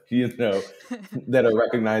 that are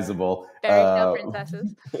recognizable. Fairy tale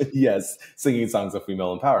princesses. Yes, singing songs of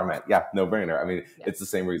female empowerment. Yeah, no-brainer. I mean, It's the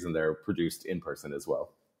same reason they're produced in person as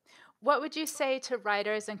well. What would you say to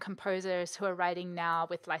writers and composers who are writing now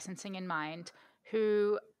with licensing in mind,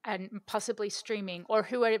 and possibly streaming, or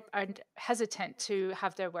who are hesitant to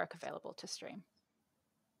have their work available to stream?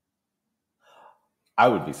 I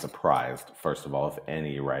would be surprised, first of all, if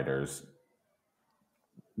any writers,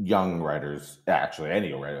 young writers, actually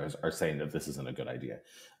any writers, are saying that this isn't a good idea.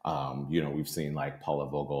 We've seen like Paula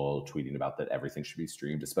Vogel tweeting about that everything should be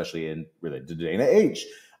streamed, especially in related to Dana H.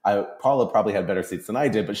 Paula probably had better seats than I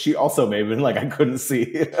did, but she also may have been like, I couldn't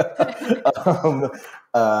see.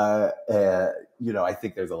 I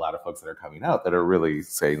think there's a lot of folks that are coming out that are really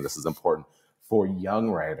saying this is important for young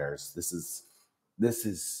writers. This is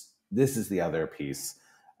the other piece,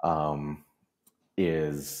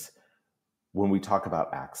 is when we talk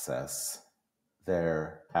about access,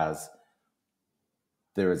 there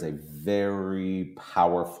is a very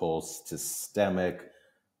powerful systemic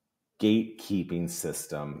gatekeeping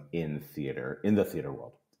system in the theater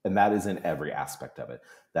world. And that is in every aspect of it.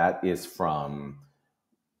 That is from,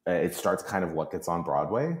 it starts kind of what gets on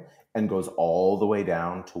Broadway and goes all the way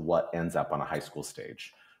down to what ends up on a high school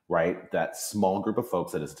stage, right? That small group of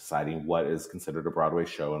folks that is deciding what is considered a Broadway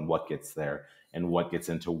show and what gets there and what gets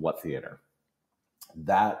into what theater.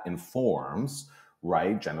 That informs,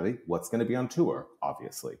 right, generally what's going to be on tour,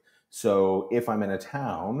 obviously. So if I'm in a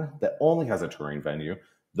town that only has a touring venue,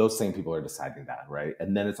 those same people are deciding that, right?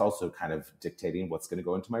 And then it's also kind of dictating what's going to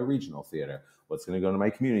go into my regional theater, what's going to go into my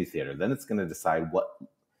community theater. Then it's going to decide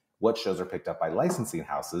what shows are picked up by licensing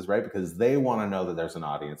houses, right? Because they want to know that there's an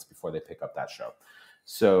audience before they pick up that show.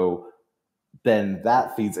 So then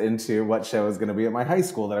that feeds into what show is going to be at my high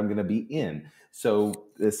school that I'm going to be in. So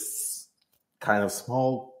this kind of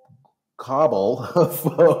small cobble of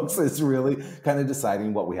folks is really kind of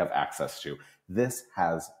deciding what we have access to. This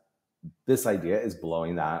has this idea is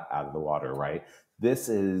blowing that out of the water, right? This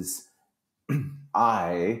is,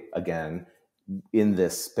 I, again, in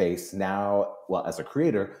this space now, well, as a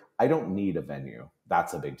creator, I don't need a venue.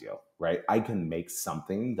 That's a big deal, right? I can make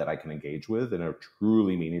something that I can engage with in a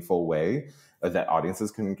truly meaningful way, or that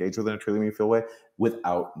audiences can engage with in a truly meaningful way,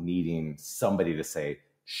 without needing somebody to say,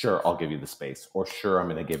 sure, I'll give you the space, or sure, I'm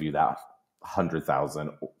going to give you that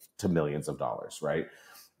 100,000 to millions of dollars, right?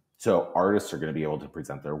 So artists are going to be able to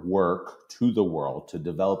present their work to the world to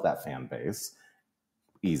develop that fan base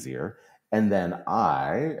easier. And then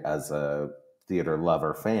I, as a theater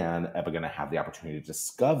lover fan, am going to have the opportunity to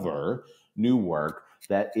discover new work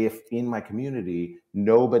that if in my community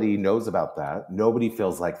nobody knows about that, nobody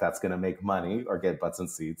feels like that's going to make money or get butts and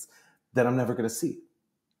seats, then I'm never going to see.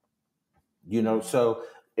 You know, so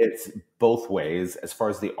it's both ways. As far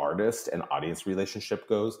as the artist and audience relationship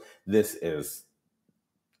goes, this is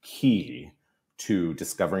key to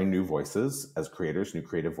discovering new voices as creators, new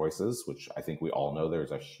creative voices, which I think we all know there's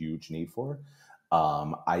a huge need for.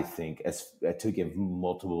 I think as to give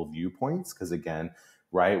multiple viewpoints, because again,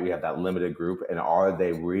 right, we have that limited group, and are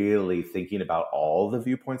they really thinking about all the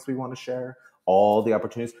viewpoints we want to share, all the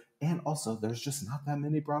opportunities? And also, there's just not that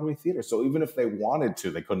many Broadway theaters, so even if they wanted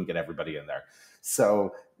to, they couldn't get everybody in there.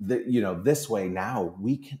 So, this way now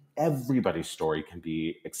everybody's story can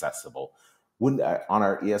be accessible. Wouldn't on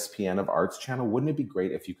our ESPN of Arts channel, wouldn't it be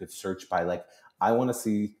great if you could search by like, I want to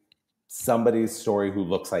see somebody's story who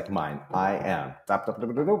looks like mine. I am.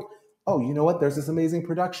 Oh, you know what? There's this amazing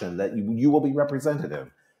production that you will be represented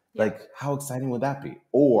in. Yeah. Like, how exciting would that be?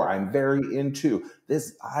 Or I'm very into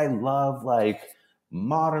this. I love like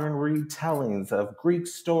modern retellings of Greek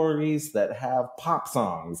stories that have pop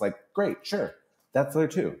songs. Like, great, sure. That's there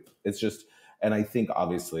too. It's just, and I think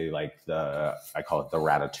obviously like I call it the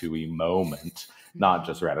Ratatouille moment, not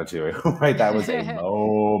just Ratatouille, right? That was a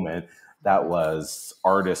moment. That was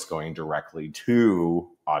artists going directly to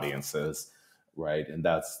audiences, right? And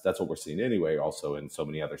that's what we're seeing anyway, also in so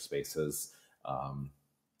many other spaces,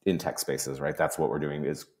 in tech spaces, right? That's what we're doing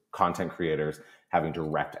is content creators having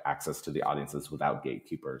direct access to the audiences without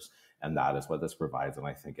gatekeepers. And that is what this provides. And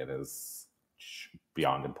I think it is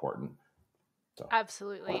beyond important. So.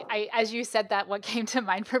 Absolutely. As you said that, what came to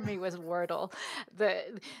mind for me was Wordle,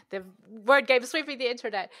 the word game sweeping the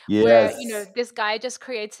internet, where Yes. this guy just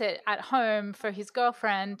creates it at home for his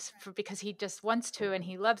girlfriend because he just wants to and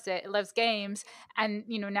he loves it. Loves games, and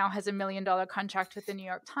now has $1 million contract with the New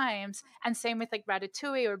York Times. And same with like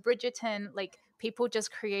Ratatouille or Bridgerton. Like people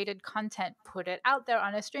just created content, put it out there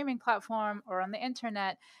on a streaming platform or on the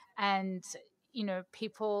internet, and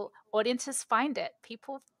audiences find it.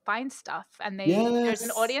 People find stuff, and there's an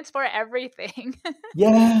Yes. audience for everything.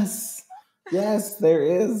 Yes. Yes, there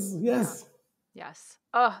is. Yeah. Yes. Yes.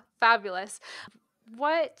 Oh, fabulous.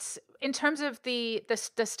 What, in terms of the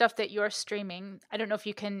stuff that you're streaming, I don't know if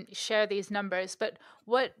you can share these numbers, but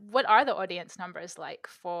what are the audience numbers like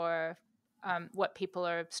for what people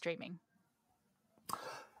are streaming?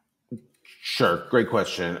 Sure, great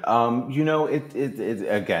question. It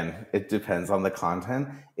again, it depends on the content.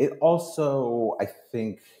 It also, I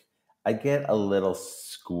think, I get a little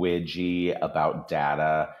squidgy about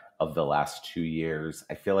data of the last 2 years.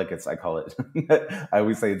 I feel like I call it, I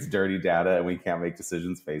always say it's dirty data, and we can't make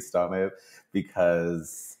decisions based on it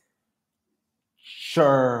because,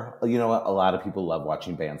 sure, you know what, a lot of people love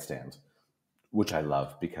watching Bandstand, which I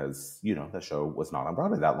love because, the show was not on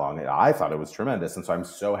Broadway that long. And I thought it was tremendous. And so I'm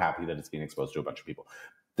so happy that it's being exposed to a bunch of people.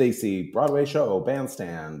 They see Broadway show,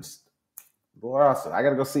 Bandstand, awesome. I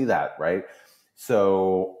got to go see that, right?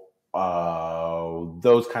 So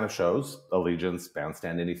those kind of shows, Allegiance,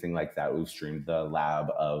 Bandstand, anything like that, we've streamed. The Lab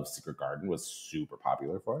of Secret Garden was super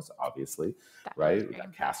popular for us, obviously, right?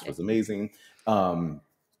 That cast was amazing.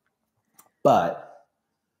 But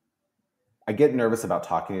I get nervous about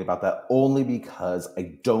talking about that only because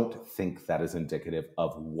I don't think that is indicative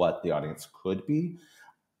of what the audience could be.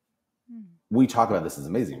 We talk about this as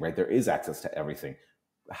amazing, right? There is access to everything.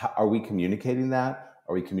 Are we communicating that?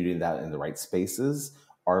 Are we communicating that in the right spaces?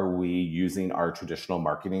 Are we using our traditional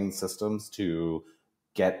marketing systems to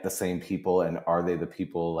get the same people? And are they the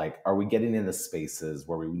people, like, are we getting in the spaces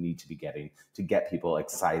where we need to be getting to get people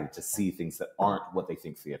excited to see things that aren't what they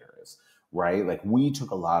think theater is, right? Like we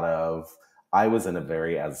took a lot of, I was in a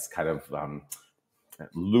very, as kind of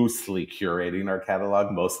loosely curating our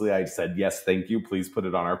catalog. Mostly I said, yes, thank you. Please put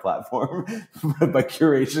it on our platform. By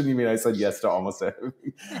curation, you mean I said yes to almost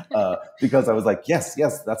everything because I was like, yes,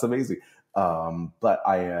 that's amazing. But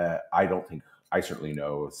I don't think, I certainly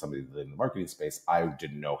know somebody in the marketing space. I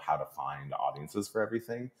didn't know how to find audiences for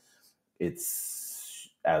everything.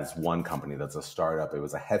 as one company that's a startup, it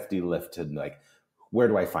was a hefty lift to like, where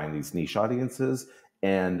do I find these niche audiences?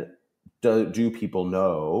 And do people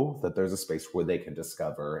know that there's a space where they can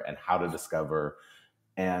discover and how to discover?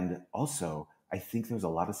 And also, I think there's a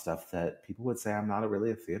lot of stuff that people would say I'm not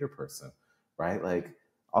really a theater person, right? Like,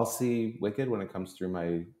 I'll see Wicked when it comes through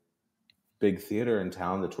my big theater in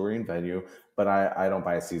town, the touring venue, but I don't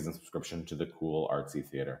buy a season subscription to the cool artsy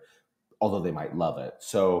theater, although they might love it.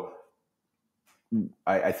 So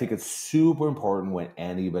I think it's super important when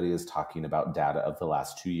anybody is talking about data of the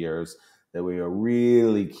last 2 years that we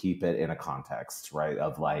really keep it in a context, right?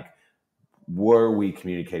 Of like, were we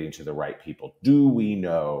communicating to the right people? Do we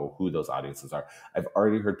know who those audiences are? I've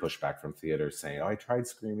already heard pushback from theaters saying, oh, I tried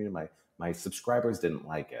streaming and my subscribers didn't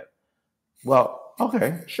like it. Well,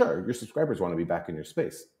 okay, sure. Your subscribers want to be back in your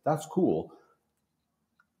space. That's cool.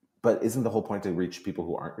 But isn't the whole point to reach people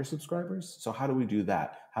who aren't your subscribers? So how do we do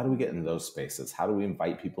that? How do we get in those spaces? How do we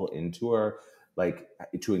invite people into our, like,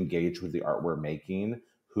 to engage with the art we're making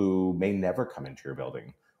who may never come into your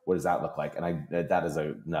building? What does that look like? And that is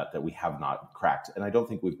a nut that we have not cracked. And I don't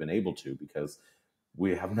think we've been able to, because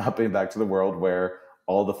we have not been back to the world where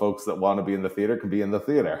all the folks that want to be in the theater can be in the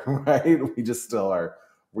theater, right? We just still are,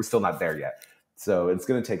 we're still not there yet. So it's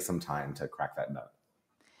going to take some time to crack that nut.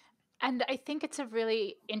 And I think it's a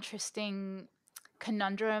really interesting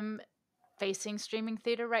conundrum facing streaming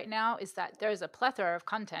theater right now, is that there's a plethora of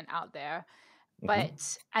content out there,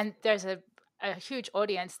 but and there's a huge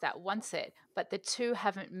audience that wants it, but the two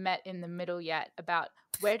haven't met in the middle yet about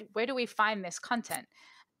where do we find this content.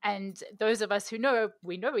 And those of us who know,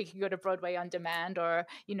 we can go to Broadway on demand, or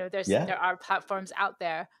there are platforms out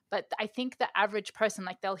there. But I think the average person,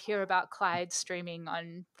 like, they'll hear about Clyde streaming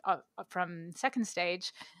on from Second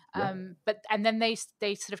Stage, but and then they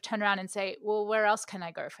sort of turn around and say, well, where else can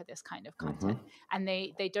I go for this kind of content? And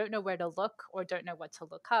they don't know where to look, or don't know what to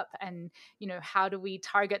look up. And how do we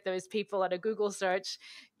target those people at a Google search?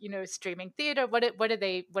 Streaming theater, what are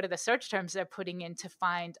the search terms they're putting in to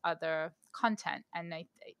find other content? And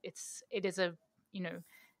it is a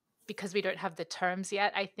because we don't have the terms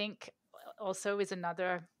yet, I think also is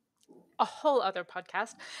a whole other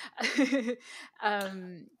podcast.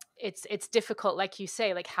 It's difficult, like you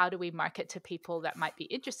say, like, how do we market to people that might be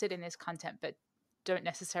interested in this content but don't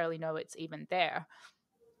necessarily know it's even there?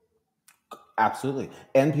 Absolutely.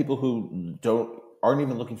 And people who aren't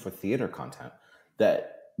even looking for theater content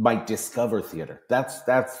that might discover theater. That's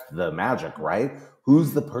the magic, right?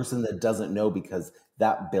 Who's the person that doesn't know because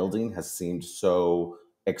that building has seemed so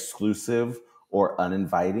exclusive or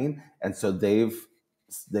uninviting, and so they've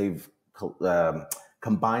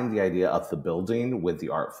combined the idea of the building with the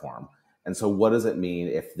art form. And so what does it mean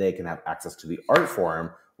if they can have access to the art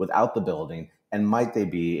form without the building, and might they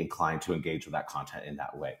be inclined to engage with that content in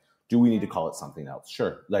that way? Do we need to call it something else?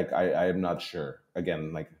 Sure. Like, I am not sure.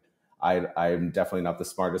 Again, like, I'm definitely not the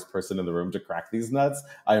smartest person in the room to crack these nuts.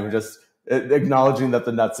 I'm just acknowledging that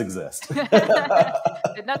the nuts exist.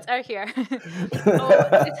 The nuts are here.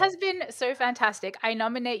 Oh, this has been so fantastic. I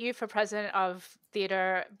nominate you for president of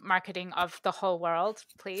theater marketing of the whole world,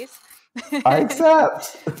 please. I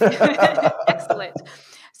accept. Excellent.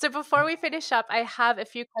 So before we finish up, I have a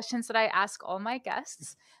few questions that I ask all my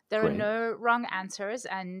guests. There Great. are no wrong answers,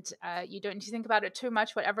 and you don't need to think about it too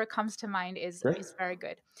much. Whatever comes to mind is very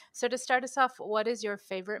good. So to start us off, what is your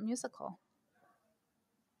favorite musical?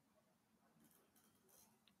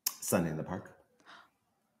 Sunday in the Park.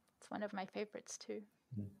 It's one of my favorites too.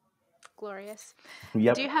 Glorious.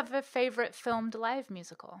 Yep. Do you have a favorite filmed live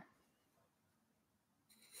musical?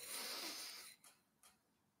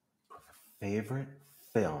 Favorite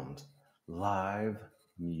filmed live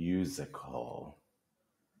musical?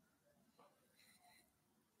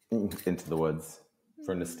 Into the Woods,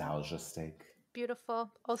 for nostalgia's sake.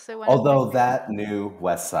 Beautiful. Also, although that new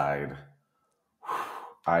West Side,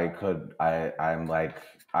 I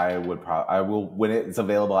will, when it's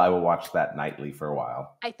available, I will watch that nightly for a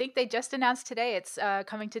while. I think they just announced today it's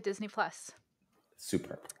coming to Disney Plus.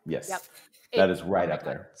 Superb. Yes. Yep. That is right up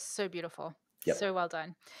there. So beautiful. Yep. So well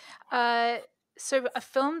done. So a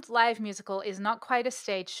filmed live musical is not quite a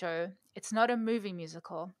stage show. It's not a movie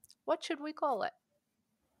musical. What should we call it?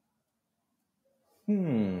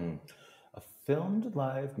 A filmed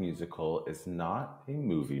live musical is not a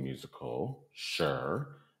movie musical.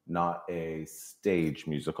 Sure. Not a stage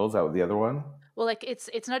musical. Is that the other one? Well, like, it's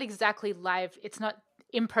not exactly live. It's not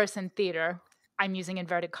in-person theater. I'm using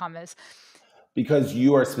inverted commas. Because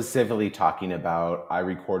you are specifically talking about, I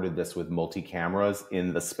recorded this with multi-cameras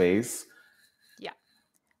in the space. Yeah.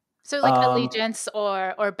 So like Allegiance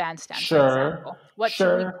or Bandstand, for example. What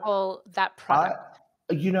should we call that product?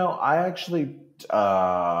 I actually,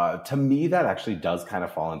 to me, that actually does kind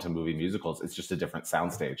of fall into movie musicals. It's just a different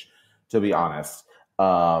soundstage, to be True. honest.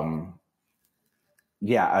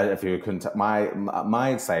 Yeah, if you couldn't, my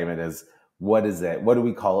excitement is, what is it? What do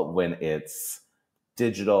we call it when it's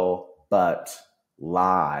digital but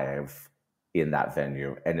live in that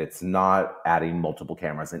venue, and it's not adding multiple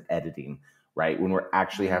cameras and editing, right? When we're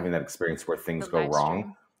actually Mhm. having that experience where The things go live wrong,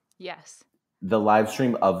 stream. Yes. the live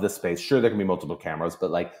stream of the space. Sure, there can be multiple cameras,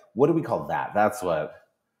 but like, what do we call that? That's what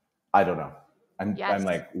I don't know. I'm Yes.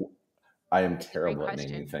 like, I am It's a great terrible at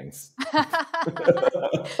naming question. things.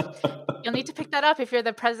 You'll need to pick that up if you're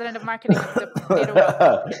the president of marketing of the theater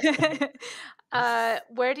world.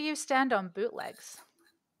 Where do you stand on bootlegs?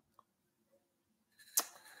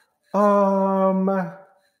 um.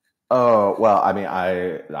 Oh well, I mean,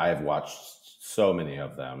 I have watched so many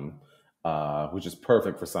of them, which is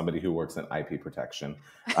perfect for somebody who works in IP protection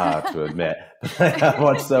to admit. I've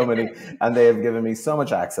watched so many, and they have given me so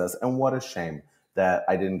much access. And what a shame that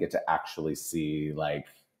I didn't get to actually see. Like,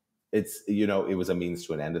 it was a means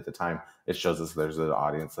to an end at the time. It shows us there's an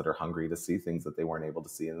audience that are hungry to see things that they weren't able to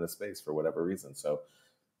see in the space for whatever reason. So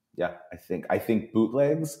yeah, I think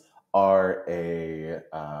bootlegs are a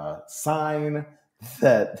sign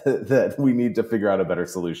that we need to figure out a better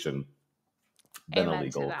solution than Amen to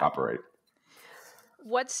illegal that. copyright.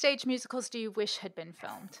 What stage musicals do you wish had been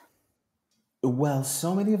filmed? Well,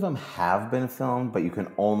 so many of them have been filmed, but you can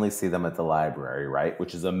only see them at the library, right?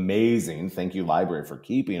 Which is amazing. Thank you, library, for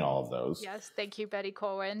keeping all of those. Yes, thank you, Betty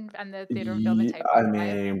Corwin and the Theatre and Film and Tape I Archive.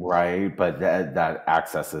 mean, right, but that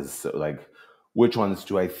access is like, which ones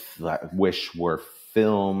do I wish were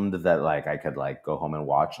filmed that like I could like go home and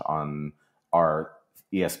watch on our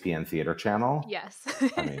ESPN theater channel? Yes.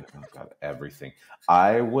 I mean, oh God, everything.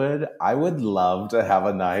 I would love to have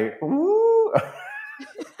a night woo,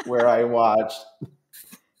 where I watched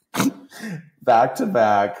back to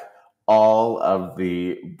back all of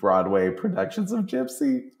the Broadway productions of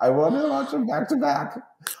Gypsy. I want to watch them back to back.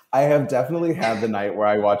 I have definitely had the night where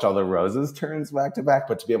I watch all the Roses turns back to back,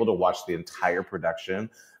 but to be able to watch the entire production,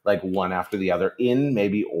 like one after the other in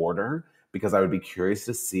maybe order, because I would be curious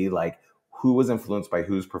to see like who was influenced by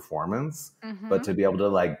whose performance, but Hmm. to be able to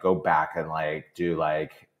like go back and like do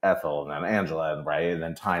like Ethel and then Angela and right and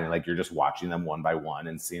then Tyne, and like you're just watching them one by one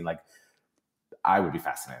and seeing like, I would be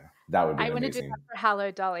fascinated. That would be I want to do that amazing. for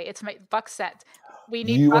Hello Dolly. It's my box set. We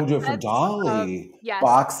need You box want to do it for sets of, Dolly? yes,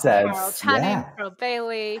 Box Carol sets, Channing, yeah. Pearl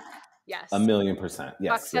Bailey. A Yes. million percent. Box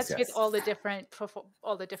Yes, yes, sets with yes. all the different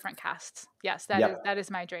all the different casts. Yes, that is Yep. that is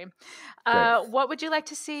my dream. Great. What would you like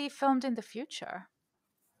to see filmed in the future?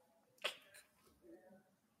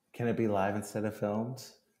 Can it be live instead of filmed?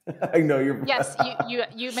 I know you're. Yes,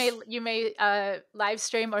 you may live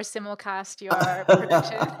stream or simulcast your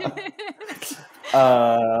production.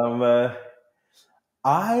 um,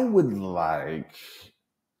 I would like.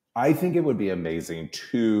 I think it would be amazing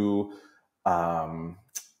to. Um,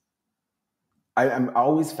 I'm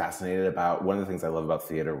always fascinated about one of the things I love about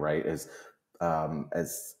theater. Right, is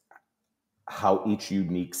as how each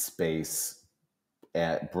unique space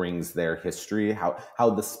brings their history, how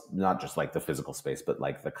this, not just like the physical space but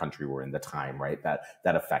like the country we're in, the time, right, that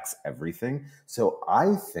affects everything. So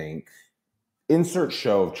I think, insert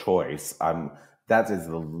show of choice, that is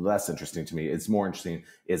the less interesting to me. It's more interesting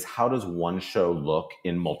is, how does one show look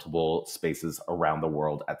in multiple spaces around the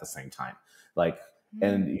world at the same time, like,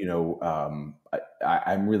 and Mm.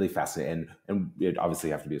 I'm really fascinated, and it obviously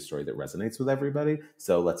have to be a story that resonates with everybody.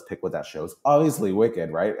 So let's pick what that shows. Obviously, Wicked,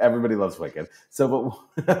 right? Everybody loves Wicked. So,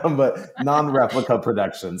 but non-replica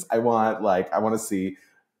productions. I want to see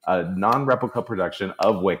a non-replica production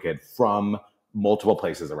of Wicked from multiple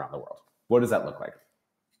places around the world. What does that look like?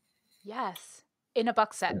 Yes, in a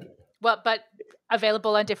box set. Well, but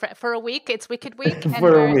available on different for a week. It's Wicked Week, and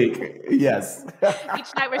For a week, yes. each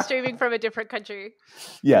night we're streaming from a different country.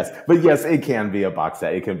 Yes, but yes, it can be a box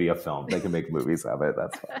set. It can be a film. They can make movies of it.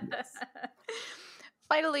 That's fine. Yes.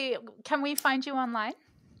 Finally, can we find you online?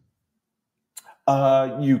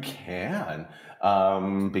 You can,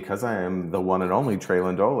 because I am the one and only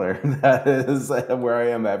Tralen Doler. That is where I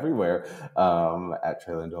am everywhere. At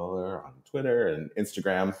Tralen Doler on Twitter and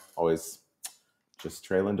Instagram. Always just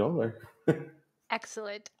Tralen Doler.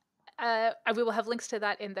 Excellent. We will have links to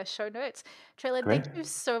that in the show notes. Trayla, Great. thank you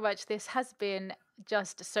so much. This has been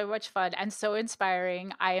just so much fun and so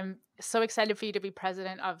inspiring. I am so excited for you to be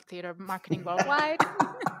president of Theater Marketing Worldwide.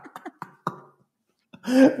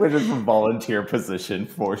 Which is a volunteer position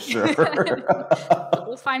for sure.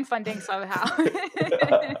 We'll find funding somehow.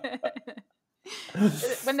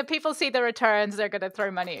 When the people see the returns, they're going to throw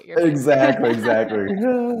money at your face.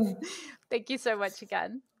 Exactly. Thank you so much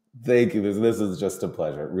again. Thank you. This is just a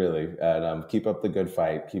pleasure, really. And keep up the good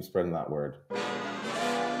fight. Keep spreading that word.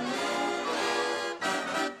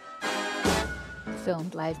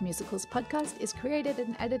 Filmed Live Musicals podcast is created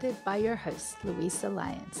and edited by your host, Luisa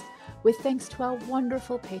Lyons, with thanks to our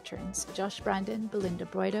wonderful patrons, Josh Brandon, Belinda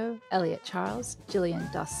Broido, Elliot Charles,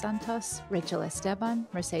 Jillian Dos Santos, Rachel Esteban,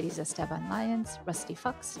 Mercedes Esteban Lyons, Rusty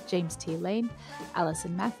Fox, James T. Lane,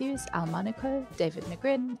 Allison Matthews, Al Monaco, David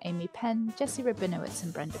McGrin, Amy Penn, Jesse Rabinowitz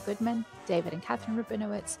and Brenda Goodman, David and Catherine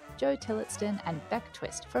Rabinowitz, Joe Tillotson, and Beck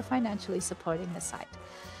Twist for financially supporting the site.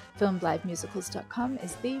 FilmedLiveMusicals.com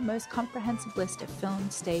is the most comprehensive list of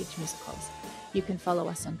filmed stage musicals. You can follow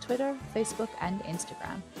us on Twitter, Facebook, and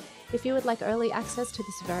Instagram. If you would like early access to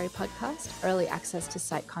this very podcast, early access to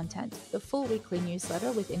site content, the full weekly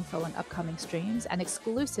newsletter with info on upcoming streams, and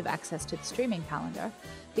exclusive access to the streaming calendar,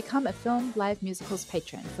 become a Filmed Live Musicals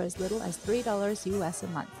patron for as little as $3 US a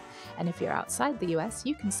month. And if you're outside the US,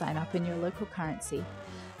 you can sign up in your local currency.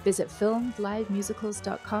 Visit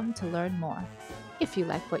FilmedLiveMusicals.com to learn more. If you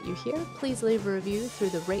like what you hear, please leave a review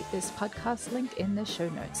through the Rate This Podcast link in the show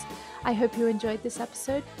notes. I hope you enjoyed this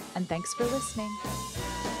episode, and thanks for listening.